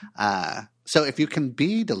feelings. So if you can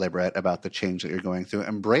be deliberate about the change that you're going through,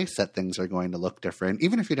 embrace that things are going to look different,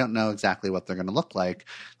 even if you don't know exactly what they're going to look like,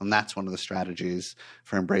 then that's one of the strategies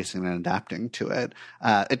for embracing and adapting to it.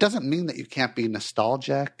 It doesn't mean that you can't be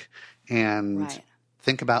nostalgic and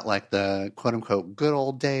think about like the quote unquote good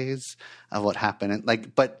old days of what happened.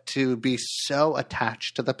 And but to be so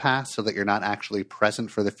attached to the past so that you're not actually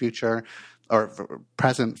present for the future or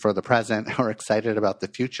present for the present or excited about the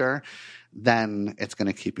future, then it's going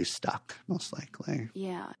to keep you stuck, most likely.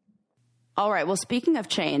 Yeah. All right. Well, speaking of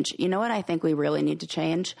change, you know what I think we really need to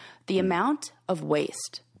change? The amount of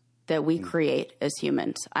waste that we create as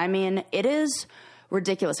humans. I mean, it is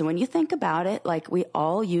ridiculous. And when you think about it, like we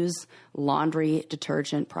all use laundry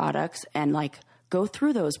detergent products and like go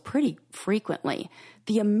through those pretty frequently.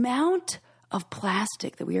 The amount of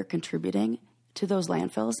plastic that we are contributing to those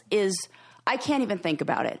landfills is, I can't even think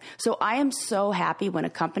about it. So I am so happy when a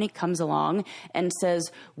company comes along and says,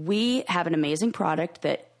 we have an amazing product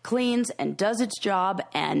that cleans and does its job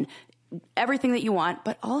and everything that you want,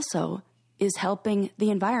 but also is helping the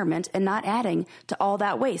environment and not adding to all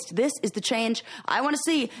that waste. This is the change I want to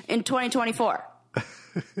see in 2024.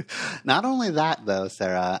 Not only that, though,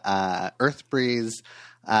 Sarah, Earth Breeze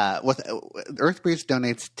Earth Breeze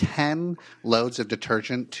donates 10 loads of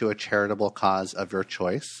detergent to a charitable cause of your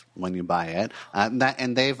choice when you buy it.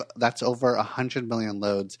 That's over 100 million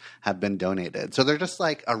loads have been donated. So they're just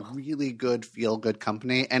like a really good feel-good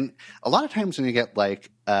company. And a lot of times when you get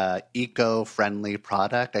like eco-friendly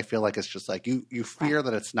product, I feel like it's just like you fear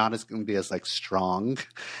that it's not as going to be as like strong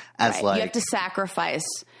as like you have to sacrifice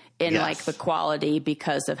in like the quality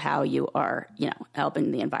because of how you are,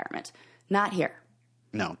 helping the environment. Not here.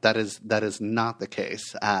 No, that is not the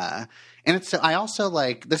case. And I also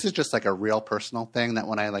like, this is just like a real personal thing that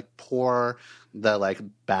when I like pour the like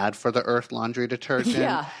bad for the earth laundry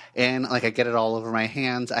detergent and like I get it all over my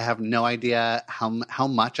hands, I have no idea how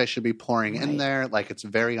much I should be pouring in there. Like it's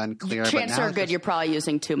very unclear. Chances are good you're probably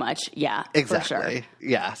using too much. Yeah, exactly. For sure.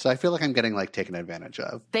 Yeah. So I feel like I'm getting like taken advantage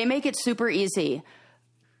of. They make it super easy.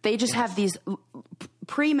 They just have these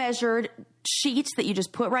pre-measured sheets that you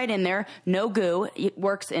just put right in there. No goo. It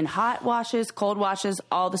works in hot washes, cold washes,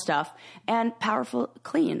 all the stuff. And powerful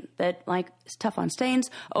clean that like is tough on stains,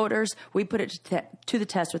 odors. We put it to the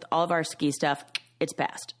test with all of our ski stuff. It's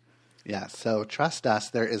passed. Yeah, so trust us,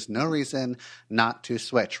 there is no reason not to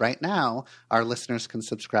switch. Right now, our listeners can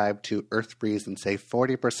subscribe to EarthBreeze and save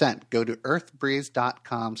 40%. Go to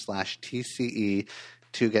earthbreeze.com/TCE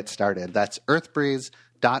to get started. That's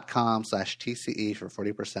earthbreeze.com/TCE for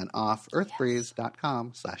 40% off.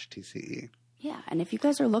 earthbreeze.com/TCE. Yeah, and if you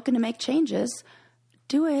guys are looking to make changes,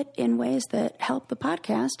 do it in ways that help the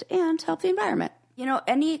podcast and help the environment.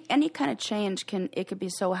 Any kind of change could be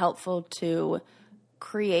so helpful to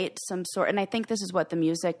create some sort, and I think this is what the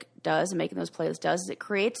music does and making those playlists does, is it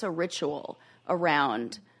creates a ritual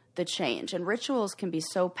around the change. And rituals can be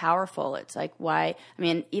so powerful. It's like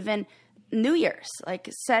even New Year's, like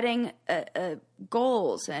setting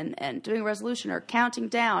goals and doing a resolution or counting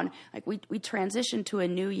down. Like we transition to a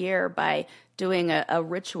new year by doing a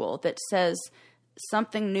ritual that says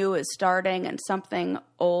something new is starting and something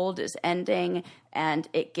old is ending, and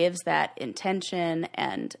it gives that intention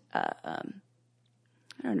and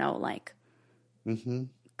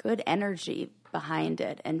good energy behind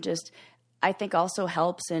it, and just I think also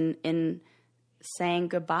helps in saying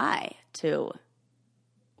goodbye to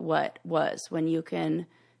what was, when you can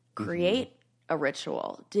create a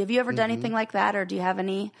ritual. Have you ever done anything like that, or do you have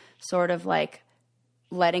any sort of like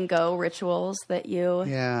letting go rituals that you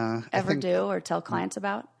ever do or tell clients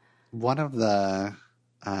about? One of the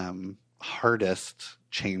hardest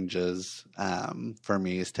changes for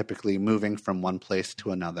me is typically moving from one place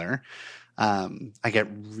to another. I get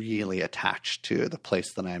really attached to the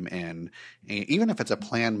place that I'm in. Even if it's a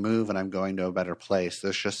planned move and I'm going to a better place,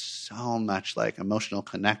 there's just so much like emotional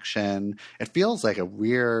connection. It feels like a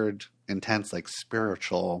weird, intense, like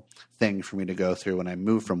spiritual thing for me to go through when I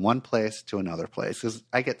move from one place to another place, because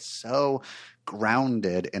I get so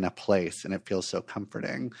grounded in a place and it feels so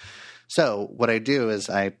comforting. So what I do is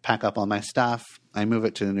I pack up all my stuff, I move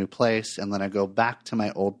it to a new place, and then I go back to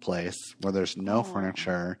my old place where there's no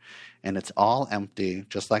furniture and it's all empty,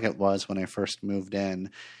 just like it was when I first moved in.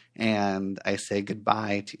 And I say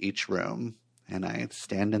goodbye to each room. And I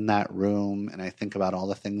stand in that room and I think about all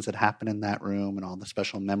the things that happen in that room and all the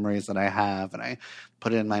special memories that I have. And I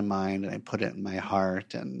put it in my mind and I put it in my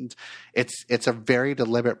heart. And it's a very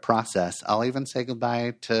deliberate process. I'll even say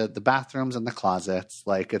goodbye to the bathrooms and the closets.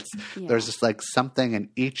 Like there's just like something in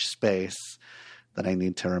each space that I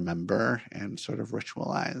need to remember and sort of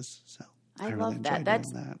ritualize. So I really love enjoy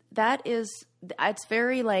that. It's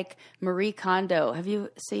very like Marie Kondo. Have you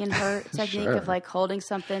seen her technique of like holding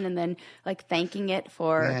something and then like thanking it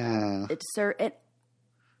for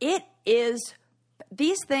it is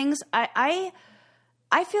these things. I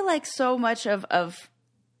feel like so much of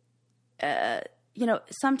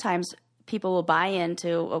sometimes people will buy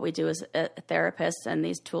into what we do as therapists and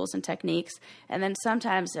these tools and techniques, and then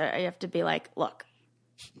sometimes you have to be like, look,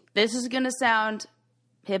 this is going to sound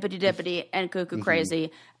hippity dippity and cuckoo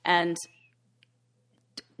crazy, and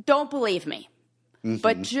don't believe me,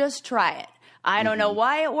 but just try it. I don't know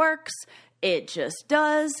why it works. It just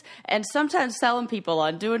does. And sometimes selling people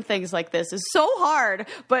on doing things like this is so hard.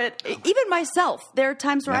 But even myself, there are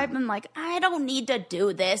times where I've been like, I don't need to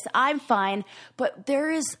do this. I'm fine. But there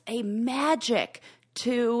is a magic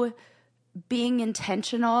to being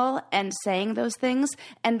intentional and saying those things.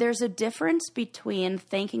 And there's a difference between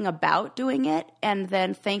thinking about doing it and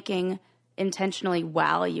then thinking intentionally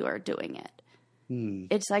while you are doing it.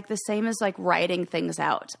 It's like the same as like writing things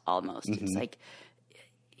out almost. It's like,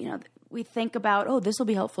 we think about, this will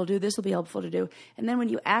be helpful to do, this will be helpful to do. And then when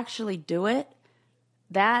you actually do it,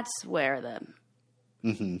 that's where the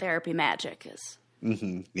therapy magic is.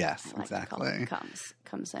 Mm-hmm. Yes, I like exactly. to call it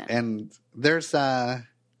comes in. And there's this.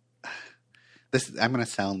 I'm going to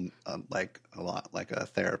sound like a lot like a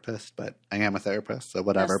therapist, but I am a therapist, so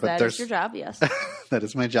whatever. Yes, but that is your job. Yes, that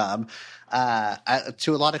is my job.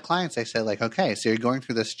 To a lot of clients, I say like, okay, so you're going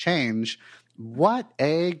through this change. What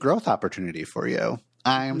a growth opportunity for you!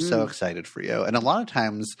 I am so excited for you. And a lot of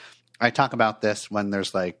times, I talk about this when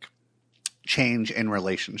there's like change in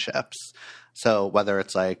relationships. So whether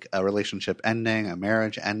it's like a relationship ending, a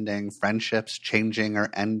marriage ending, friendships changing or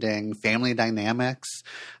ending, family dynamics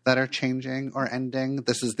that are changing or ending,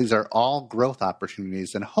 these are all growth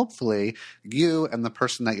opportunities. And hopefully you and the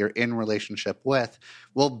person that you're in relationship with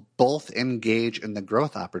will both engage in the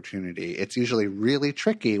growth opportunity. It's usually really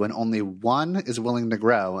tricky when only one is willing to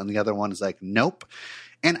grow and the other one is like, nope.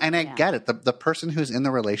 And I get it. The person who's in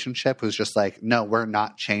the relationship who's just like, no, we're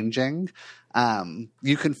not changing.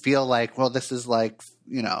 You can feel like, well, this is like,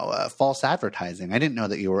 false advertising. I didn't know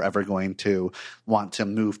that you were ever going to want to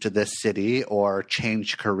move to this city or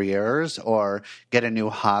change careers or get a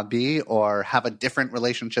new hobby or have a different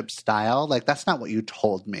relationship style. Like, that's not what you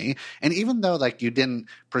told me. And even though like you didn't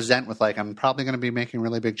present with like, I'm probably going to be making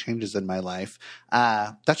really big changes in my life,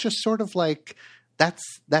 that's just sort of like,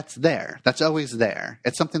 that's there. That's always there.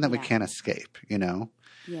 It's something that we can't escape,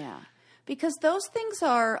 Yeah. Because those things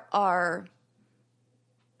are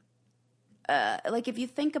like if you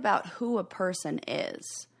think about who a person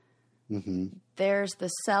is, there's the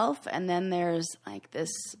self and then there's like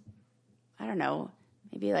this, I don't know,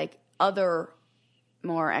 maybe like other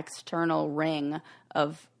more external ring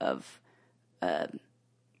of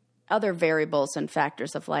other variables and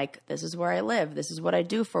factors of like, this is where I live. This is what I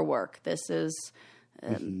do for work. This is,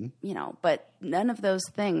 but none of those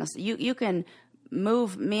things, you can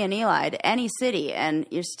move me and Eli to any city and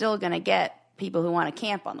you're still going to get people who want to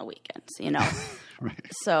camp on the weekends,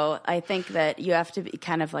 Right. So I think that you have to be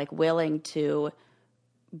kind of like willing to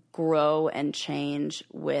grow and change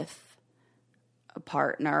with a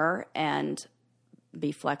partner and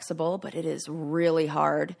be flexible, but it is really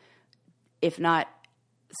hard, if not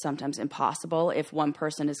sometimes impossible, if one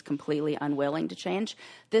person is completely unwilling to change.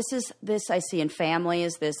 This I see in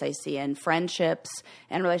families, this I see in friendships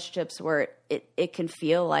and relationships where it can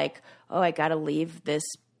feel like, oh, I got to leave this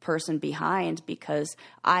person behind because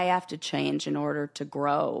I have to change in order to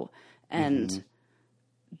grow. And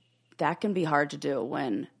that can be hard to do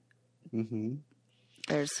when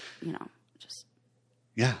there's, just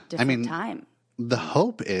different time. The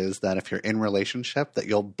hope is that if you're in relationship that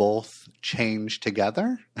you'll both change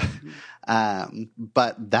together.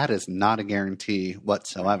 But that is not a guarantee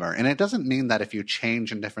whatsoever. And it doesn't mean that if you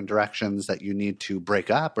change in different directions that you need to break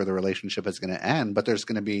up or the relationship is going to end, but there's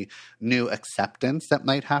going to be new acceptance that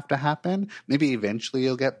might have to happen. Maybe eventually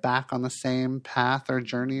you'll get back on the same path or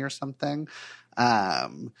journey or something.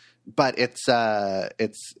 But it's a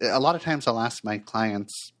lot of times I'll ask my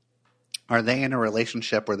clients, are they in a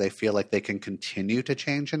relationship where they feel like they can continue to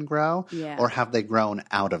change and grow? Yeah. Or have they grown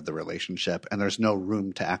out of the relationship and there's no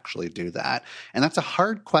room to actually do that? And that's a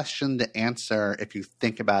hard question to answer if you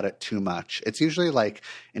think about it too much. It's usually like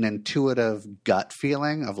an intuitive gut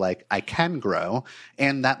feeling of like, I can grow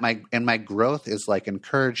and that my growth is like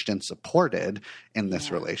encouraged and supported in this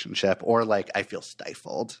relationship, or like I feel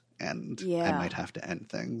stifled and I might have to end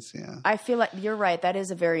things. Yeah. I feel like you're right. That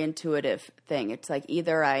is a very intuitive thing. It's like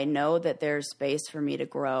either I know that there's space for me to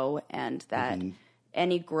grow and that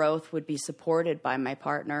any growth would be supported by my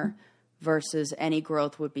partner versus any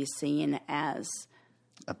growth would be seen as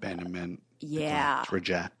abandonment. Neglect,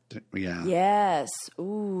 reject. Yeah. Yes.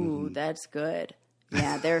 Ooh, that's good.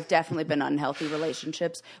 Yeah. There have definitely been unhealthy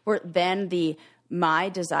relationships where then my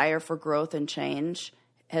desire for growth and change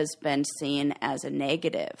has been seen as a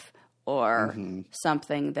negative or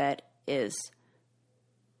something that is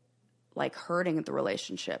like hurting the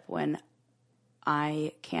relationship, when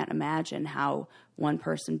I can't imagine how one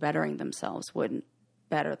person bettering themselves wouldn't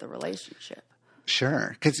better the relationship.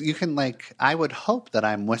 Sure. Because you can I would hope that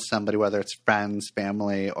I'm with somebody, whether it's friends,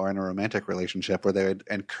 family, or in a romantic relationship, where they would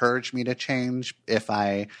encourage me to change if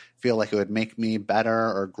I feel like it would make me better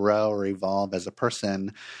or grow or evolve as a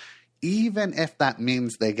person, even if that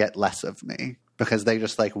means they get less of me because they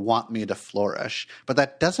just want me to flourish. But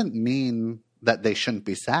that doesn't mean that they shouldn't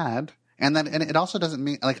be sad. And it also doesn't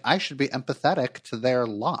mean I should be empathetic to their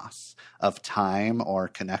loss of time or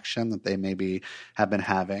connection that they maybe have been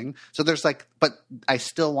having. So there's but I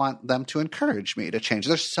still want them to encourage me to change.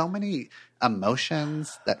 There's so many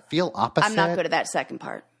emotions that feel opposite. I'm not good at that second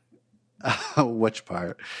part. Which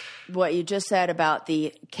part? What you just said about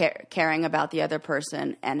the caring about the other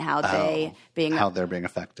person and how they're being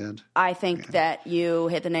affected. I think that you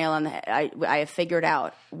hit the nail on the head. I have figured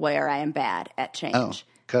out where I am bad at change. Oh,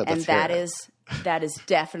 good. And that is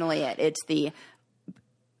definitely it. It's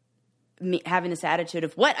me having this attitude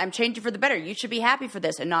of, what? I'm changing for the better. You should be happy for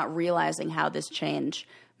this, and not realizing how this change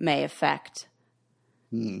may affect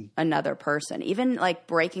another person. Even like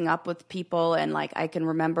breaking up with people, and like I can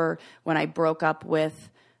remember when I broke up with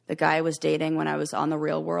the guy I was dating when I was on The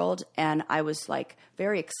Real World, and I was like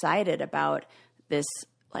very excited about this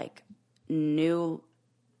like new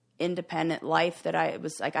independent life that I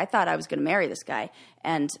was like, I thought I was going to marry this guy,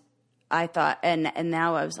 and I thought, and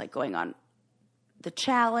now I was like going on the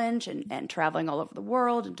challenge and traveling all over the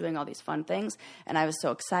world and doing all these fun things. And I was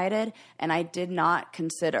so excited, and I did not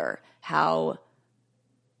consider how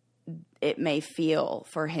it may feel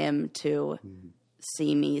for him to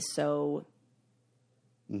see me so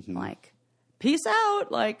like, peace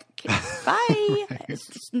out, like, bye. Right.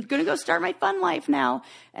 I'm going to go start my fun life now.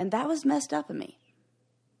 And that was messed up of me.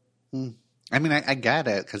 I mean, I get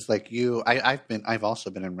it, because like I've also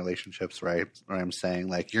been in relationships where I'm saying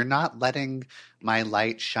like, you're not letting my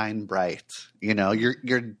light shine bright. You know,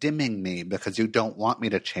 you're dimming me because you don't want me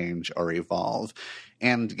to change or evolve.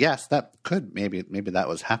 And yes, that could maybe that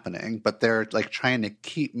was happening, but they're like trying to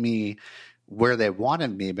keep me where they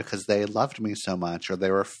wanted me because they loved me so much, or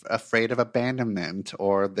they were afraid of abandonment,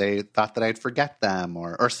 or they thought that I'd forget them,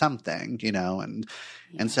 or something, you know, and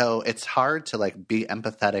so it's hard to like be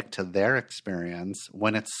empathetic to their experience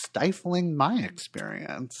when it's stifling my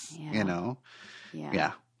experience, you know?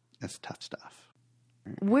 Yeah. It's tough stuff.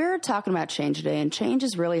 We're talking about change today, and change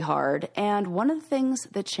is really hard. And one of the things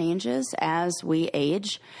that changes as we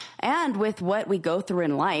age and with what we go through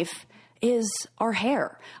in life is our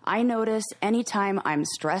hair. I notice anytime I'm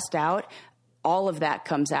stressed out, all of that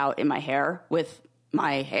comes out in my hair, with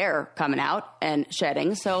my hair coming out and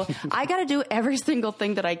shedding. So I got to do every single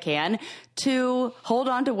thing that I can to hold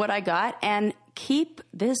on to what I got and keep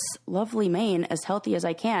this lovely mane as healthy as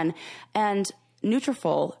I can. And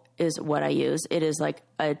Nutrafol is what I use. It is like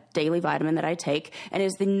a daily vitamin that I take, and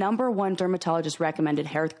is the #1 dermatologist recommended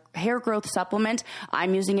hair growth supplement.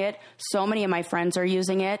 I'm using it. So many of my friends are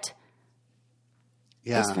using it.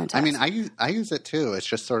 Yeah, I mean, I use it too. It's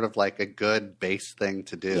just sort of like a good base thing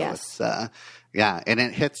to do. Yes. It's, and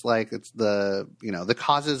it hits like, it's the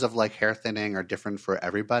causes of like hair thinning are different for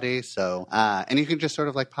everybody. So, and you can just sort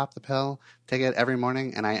of like pop the pill, take it every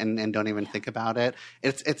morning, and don't even think about it.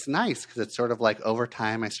 It's nice because it's sort of like over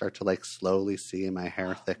time I start to like slowly see my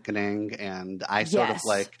hair thickening, and I sort of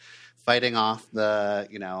like fighting off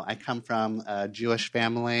I come from a Jewish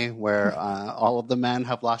family where all of the men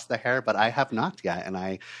have lost their hair, but I have not yet, and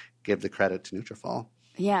I give the credit to Nutrafol.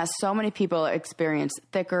 Yeah, so many people experience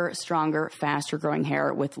thicker, stronger, faster growing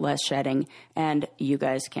hair with less shedding, and you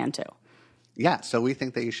guys can too. Yeah, so we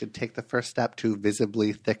think that you should take the first step to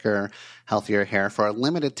visibly thicker, healthier hair. For a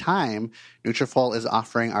limited time, Nutrafol is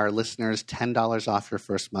offering our listeners $10 off your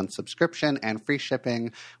first month subscription and free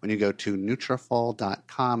shipping when you go to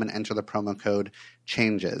Nutrafol.com and enter the promo code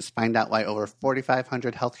CHANGES. Find out why over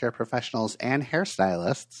 4,500 healthcare professionals and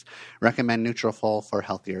hairstylists recommend Nutrafol for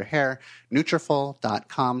healthier hair.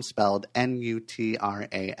 Nutrafol.com, spelled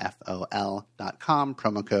Nutrafol.com,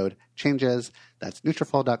 promo code CHANGES. That's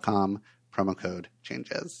Nutrafol.com. Promo code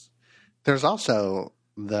CHANGES. There's also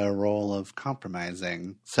the role of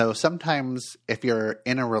compromising. So sometimes if you're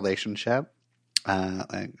in a relationship,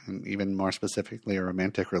 like even more specifically a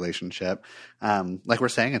romantic relationship, like we're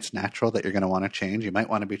saying, it's natural that you're going to want to change. You might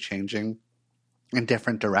want to be changing in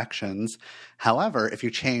different directions. However, if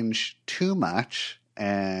you change too much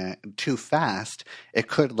and too fast,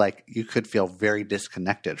 you could feel very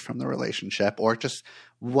disconnected from the relationship, or just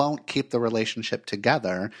won't keep the relationship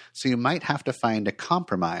together. So you might have to find a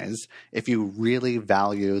compromise if you really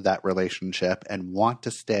value that relationship and want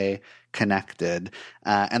to stay connected.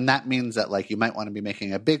 And that means that like you might want to be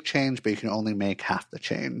making a big change, but you can only make half the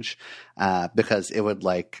change because it would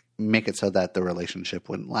like make it so that the relationship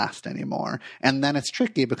wouldn't last anymore. And then it's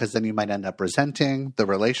tricky because then you might end up resenting the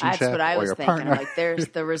relationship. That's what I was thinking. Partner. Like there's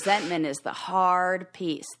the resentment is the hard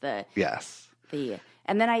piece.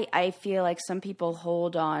 And then I feel like some people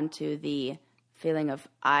hold on to the feeling of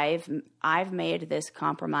I've made this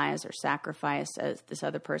compromise or sacrifice as this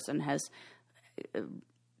other person has,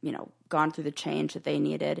 gone through the change that they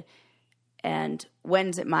needed. And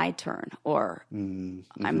when's it my turn? Or I'm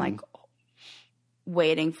like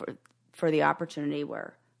waiting for the opportunity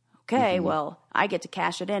where, well, I get to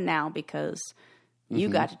cash it in now because you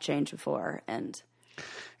got to change before. And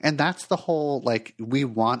And that's the whole, like, we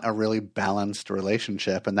want a really balanced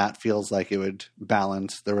relationship, and that feels like it would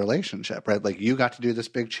balance the relationship, right? Like, you got to do this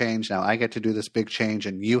big change, now I get to do this big change,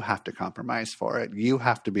 and you have to compromise for it. You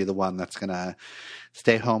have to be the one that's going to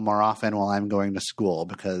stay home more often while I'm going to school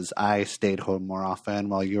because I stayed home more often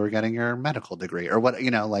while you were getting your medical degree or what,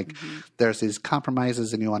 like there's these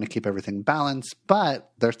compromises and you want to keep everything balanced, but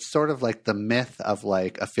there's sort of like the myth of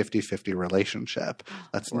like a 50-50 relationship.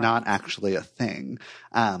 That's not actually a thing.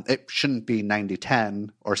 It shouldn't be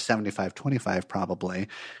 90-10 or 75-25 probably.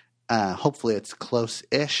 Hopefully it's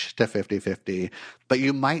close-ish to 50-50, but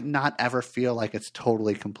you might not ever feel like it's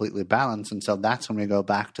totally, completely balanced. And so that's when we go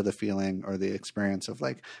back to the feeling or the experience of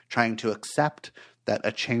like trying to accept that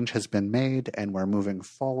a change has been made and we're moving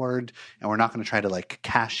forward and we're not going to try to like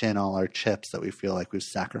cash in all our chips that we feel like we've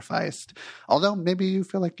sacrificed. Although maybe you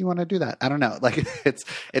feel like you want to do that. I don't know. Like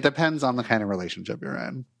it depends on the kind of relationship you're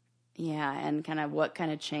in. Yeah, and kind of what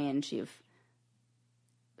kind of change you've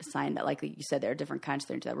signed that, like you said, there are different kinds.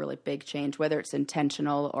 There's that really big change, whether it's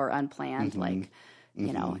intentional or unplanned. Like,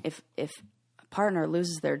 if a partner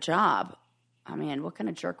loses their job, I mean, what kind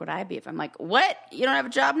of jerk would I be if I'm like, what? You don't have a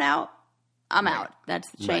job now? I'm out. That's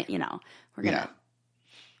the change. We're going to,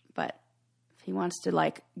 but if he wants to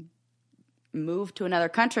like move to another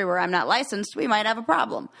country where I'm not licensed, we might have a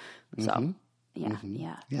problem. So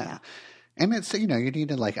yeah. And it's, you need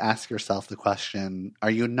to like ask yourself the question, are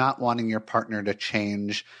you not wanting your partner to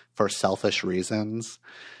change for selfish reasons?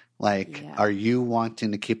 Like, are you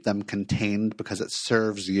wanting to keep them contained because it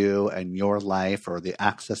serves you and your life or the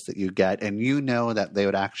access that you get? And you know that they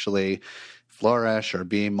would actually flourish or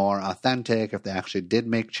be more authentic if they actually did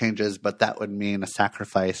make changes, but that would mean a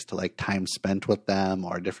sacrifice to like time spent with them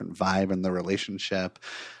or a different vibe in the relationship.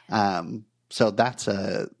 So that's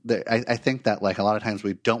I think that like a lot of times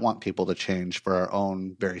we don't want people to change for our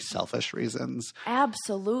own very selfish reasons.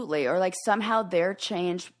 Absolutely. Or like somehow their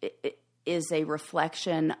change is a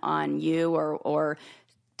reflection on you or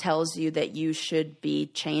tells you that you should be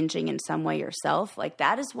changing in some way yourself. Like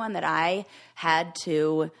that is one that I had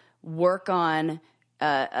to work on,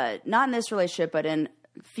 not in this relationship, but in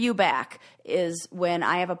few back, is when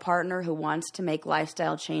I have a partner who wants to make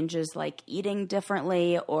lifestyle changes like eating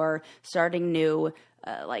differently or starting new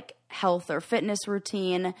like health or fitness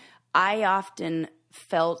routine. I often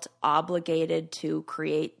felt obligated to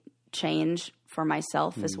create change for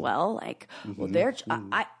myself as well. Like, well,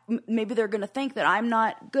 maybe they're going to think that I'm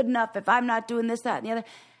not good enough if I'm not doing this, that, and the other.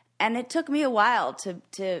 And it took me a while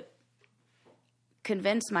to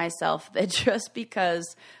convince myself that just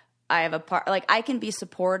because I have a part, like I can be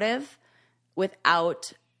supportive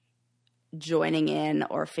without joining in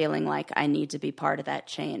or feeling like I need to be part of that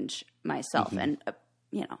change myself. And,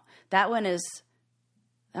 that one's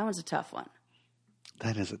a tough one.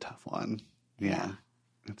 That is a tough one. Yeah.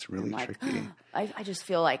 It's really tricky. I just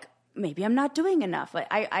feel like maybe I'm not doing enough. Like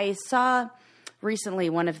I saw recently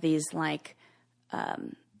one of these like,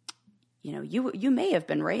 you may have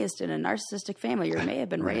been raised in a narcissistic family, or you may have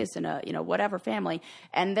been raised in a, whatever family.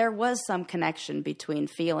 And there was some connection between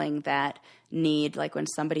feeling that need, like when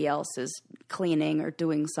somebody else is cleaning or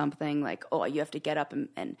doing something, like, oh, you have to get up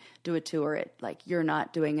and do it too, or it like you're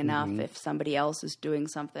not doing enough if somebody else is doing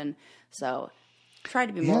something. So try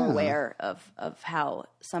to be more aware of how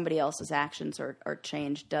somebody else's actions or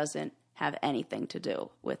change doesn't have anything to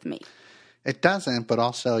do with me. It doesn't, but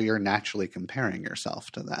also you're naturally comparing yourself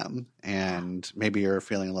to them. And maybe you're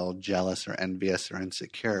feeling a little jealous or envious or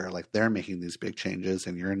insecure. Like they're making these big changes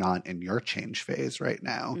and you're not in your change phase right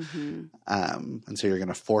now. And so you're going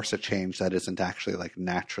to force a change that isn't actually like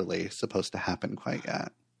naturally supposed to happen quite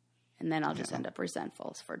yet. And then I'll just end up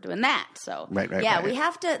resentful for doing that. So right. We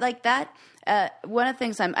have to like that. One of the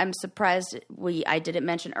things I'm surprised I didn't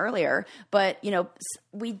mention earlier, but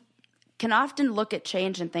we can often look at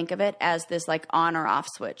change and think of it as this like on or off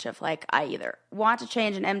switch of like, I either want to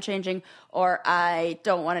change and am changing, or I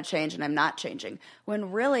don't want to change and I'm not changing.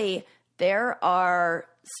 When really there are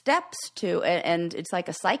steps to, and it's like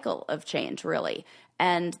a cycle of change really.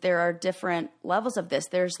 And there are different levels of this.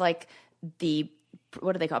 There's like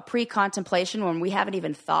what do they call pre-contemplation, when we haven't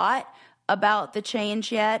even thought about the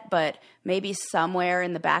change yet, but maybe somewhere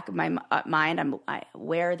in the back of my mind, I'm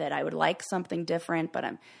aware that I would like something different, but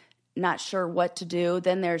I'm not sure what to do.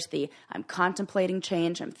 Then there's I'm contemplating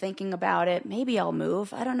change. I'm thinking about it. Maybe I'll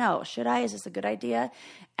move. I don't know. Should I? Is this a good idea?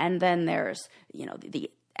 And then there's, the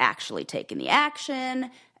actually taking the action.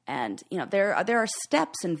 And, there are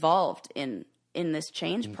steps involved in this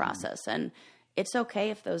change process. And it's okay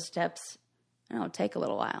if those steps, take a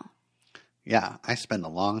little while. Yeah. I spend a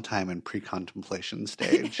long time in pre-contemplation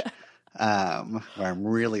stage. where I'm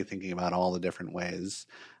really thinking about all the different ways,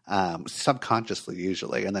 subconsciously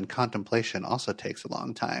usually. And then contemplation also takes a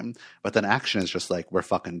long time. But then action is just like, we're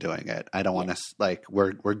fucking doing it. I don't want to, like,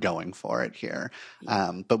 we're going for it here.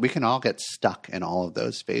 But we can all get stuck in all of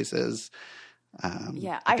those phases.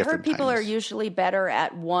 I heard people are usually better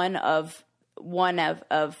at one of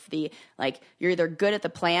the, like, you're either good at the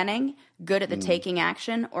planning, good at the taking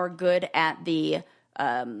action, or good at the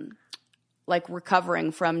like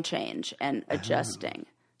recovering from change and adjusting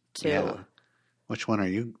to. Yeah. Which one are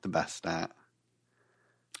you the best at?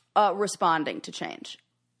 Responding to change.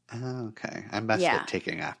 Okay. I'm best at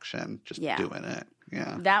taking action, just doing it.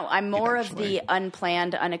 Yeah. That I'm more of the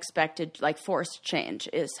unplanned, unexpected, like forced change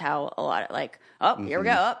is how a lot of like, here we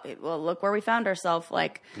go. Well, look where we found ourselves,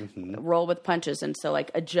 like roll with punches. And so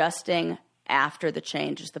like adjusting after the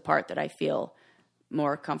change is the part that I feel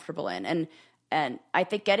more comfortable in. And I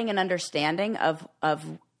think getting an understanding of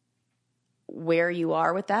where you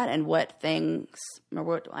are with that and what things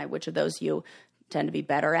or which of those you tend to be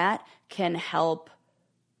better at can help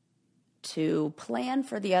to plan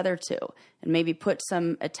for the other two and maybe put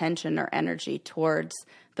some attention or energy towards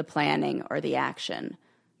the planning or the action,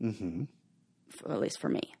 at least for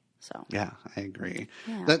me. So yeah, I agree.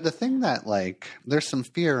 Yeah. The thing that, like, there's some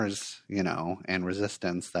fears, you know, and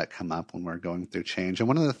resistance that come up when we're going through change. And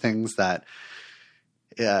one of the things that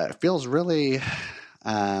feels really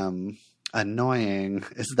annoying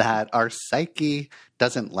is that our psyche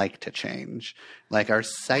doesn't like to change. Like, our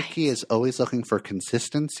psyche is always looking for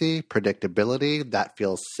consistency, predictability that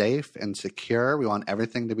feels safe and secure. We want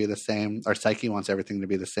everything to be the same. Our psyche wants everything to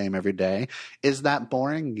be the same every day. Is that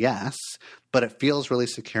boring? Yes, but it feels really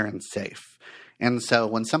secure and safe. And so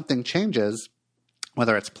when something changes,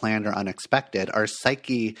 whether it's planned or unexpected, our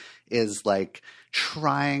psyche is like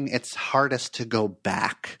trying its hardest to go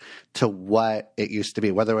back to what it used to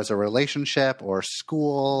be, whether it was a relationship or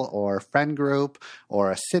school or friend group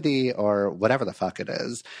or a city or whatever the fuck it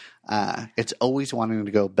is. It's always wanting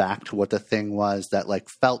to go back to what the thing was that, like,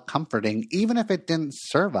 felt comforting, even if it didn't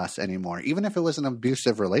serve us anymore, even if it was an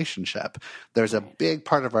abusive relationship. There's a big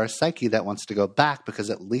part of our psyche that wants to go back because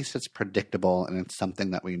at least it's predictable and it's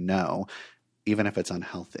something that we know, even if it's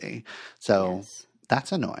unhealthy. So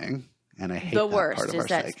that's annoying. And I hate the that worst part of is our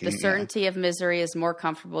that psyche. the certainty of misery is more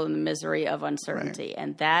comfortable than the misery of uncertainty. Right.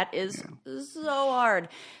 And that is so hard.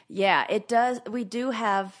 Yeah, it does. We do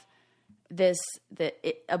have this,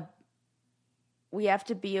 we have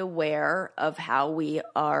to be aware of how we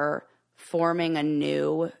are forming a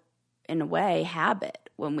new, in a way, habit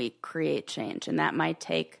when we create change. And that might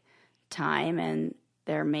take time, and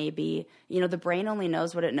there may be, you know, the brain only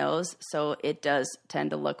knows what it knows. So it does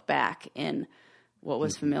tend to look back in what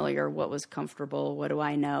was familiar, what was comfortable, what do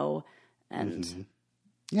I know? And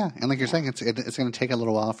yeah, and like you're saying, it's going to take a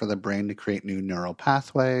little while for the brain to create new neural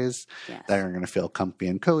pathways that are going to feel comfy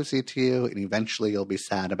and cozy to you, and eventually you'll be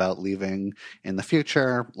sad about leaving in the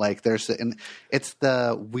future. Like it's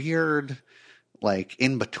the weird, like,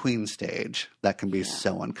 in-between stage that can be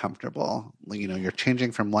so uncomfortable. You know, you're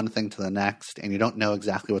changing from one thing to the next, and you don't know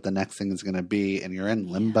exactly what the next thing is going to be, and you're in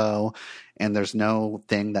limbo, and there's no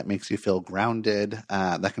thing that makes you feel grounded.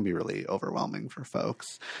 That can be really overwhelming for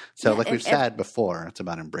folks. So like we've said before, it's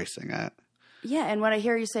about embracing it. Yeah, and what I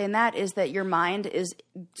hear you saying that is that your mind is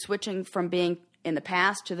switching from being in the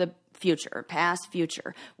past to the future, past,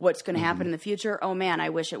 future. What's going to happen in the future? Oh man, I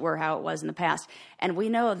wish it were how it was in the past. And we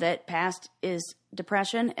know that past is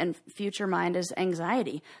depression and future mind is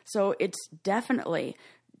anxiety. So it's definitely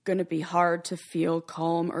going to be hard to feel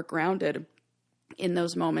calm or grounded in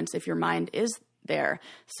those moments if your mind is there.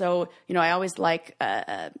 So, you know, I always like,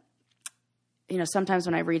 you know, sometimes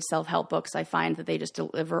when I read self-help books, I find that they just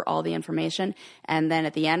deliver all the information. And then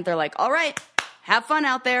at the end, they're like, all right, have fun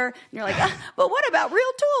out there. And you're like, but what about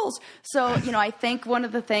real tools? So, you know, I think one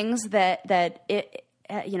of the things that it,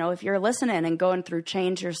 you know, if you're listening and going through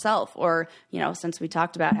change yourself, or, you know, since we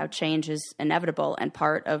talked about how change is inevitable and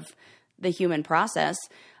part of the human process,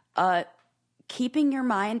 keeping your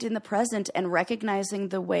mind in the present and recognizing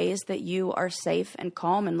the ways that you are safe and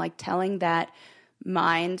calm, and like telling that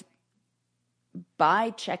mind by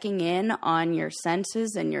checking in on your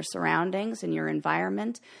senses and your surroundings and your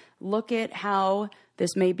environment. Look at how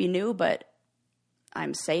this may be new, but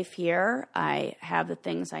I'm safe here. I have the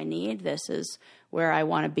things I need. This is where I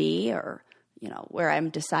want to be, or, you know, where I'm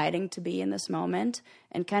deciding to be in this moment,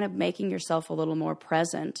 and kind of making yourself a little more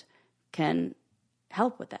present can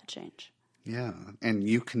help with that change. Yeah. And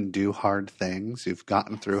you can do hard things. You've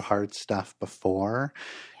gotten through hard stuff before.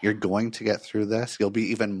 You're going to get through this. You'll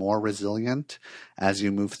be even more resilient as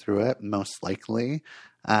you move through it, most likely.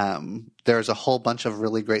 There's a whole bunch of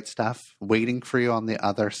really great stuff waiting for you on the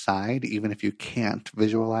other side, even if you can't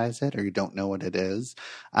visualize it or you don't know what it is.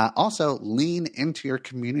 Also, lean into your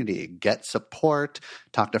community. Get support.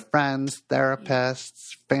 Talk to friends,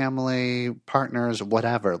 therapists, family, partners,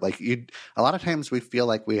 whatever. Like a lot of times we feel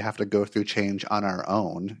like we have to go through change on our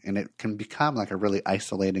own, and it can become like a really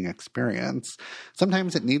isolating experience.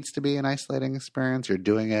 Sometimes it needs to be an isolating experience. You're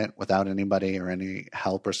doing it without anybody or any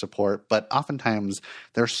help or support, but oftentimes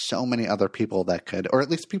there's so many other people that could, or at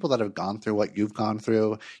least people that have gone through what you've gone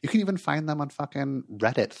through. You can even find them on fucking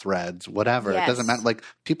Reddit threads, whatever. Yes. It doesn't matter. Like,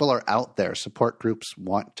 people are out there. Support groups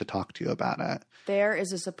want to talk to you about it. There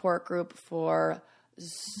is a support group for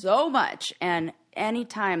so much. And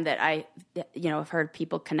anytime that I, have heard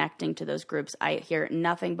people connecting to those groups, I hear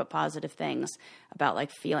nothing but positive things about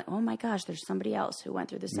like feeling, oh my gosh, there's somebody else who went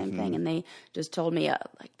through the same thing. And they just told me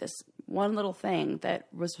like this one little thing that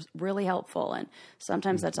was really helpful. And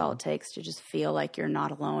sometimes that's all it takes to just feel like you're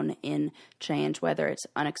not alone in change, whether it's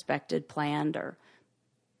unexpected, planned, or,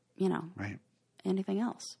 right. anything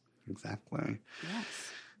else. Exactly. Yes.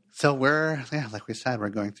 So like we said, we're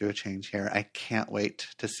going through a change here. I can't wait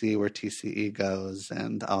to see where TCE goes,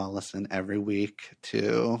 and I'll listen every week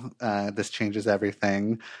to This Changes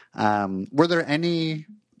Everything. Were there any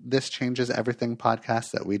This Changes Everything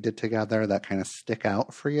podcasts that we did together that kind of stick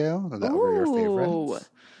out for you, or that were your favorites?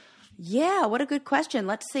 Yeah, what a good question.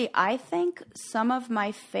 Let's see. I think some of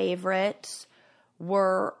my favorites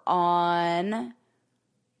were on...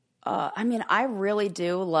 I really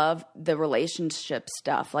do love the relationship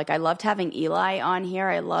stuff. Like, I loved having Eli on here.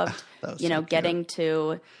 I loved, getting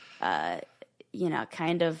to,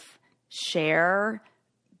 kind of share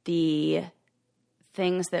the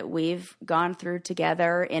things that we've gone through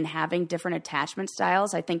together in having different attachment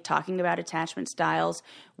styles. I think talking about attachment styles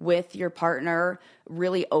with your partner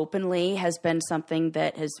really openly has been something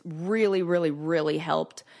that has really, really, really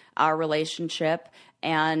helped our relationship.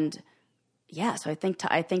 And yeah, so I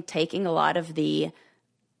think taking a lot of the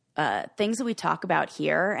things that we talk about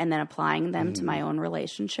here and then applying them to my own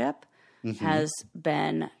relationship has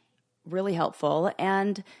been really helpful.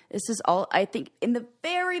 And this is all, I think, in the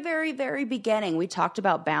very, very, very beginning, we talked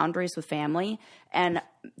about boundaries with family, and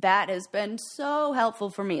that has been so helpful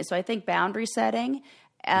for me. So I think boundary setting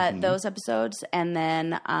at those episodes, and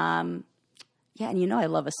then and I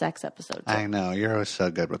love a sex episode too. I know. You're always so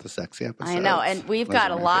good with the sexy episodes. I know. And we've got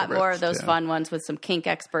a lot more of those too. fun ones with some kink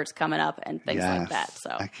experts coming up and things like that. So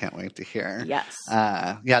I can't wait to hear. Yes.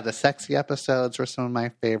 The sexy episodes were some of my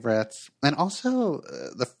favorites. And also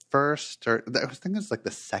the first, or I think it's like the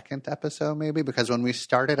second episode maybe, because when we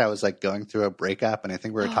started, I was like going through a breakup, and I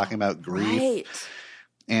think we were talking about grief. Right.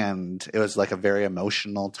 And it was like a very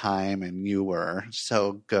emotional time, and you were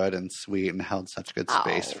so good and sweet and held such good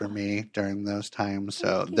space for me during those times.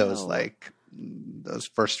 So those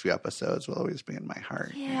first few episodes will always be in my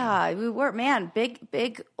heart. Yeah, we were,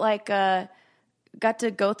 big, like, got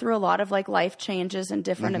to go through a lot of like life changes and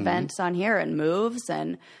different events on here, and moves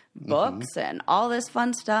and books and all this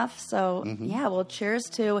fun stuff. So well, cheers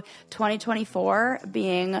to 2024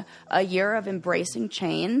 being a year of embracing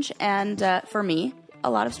change. And for me, a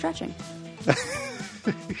lot of stretching.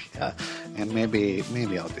 Yeah, and maybe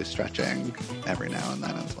I'll do stretching every now and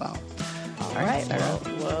then as well. All right, Sarah.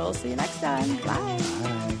 we'll see you next time. Bye.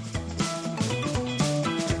 Bye.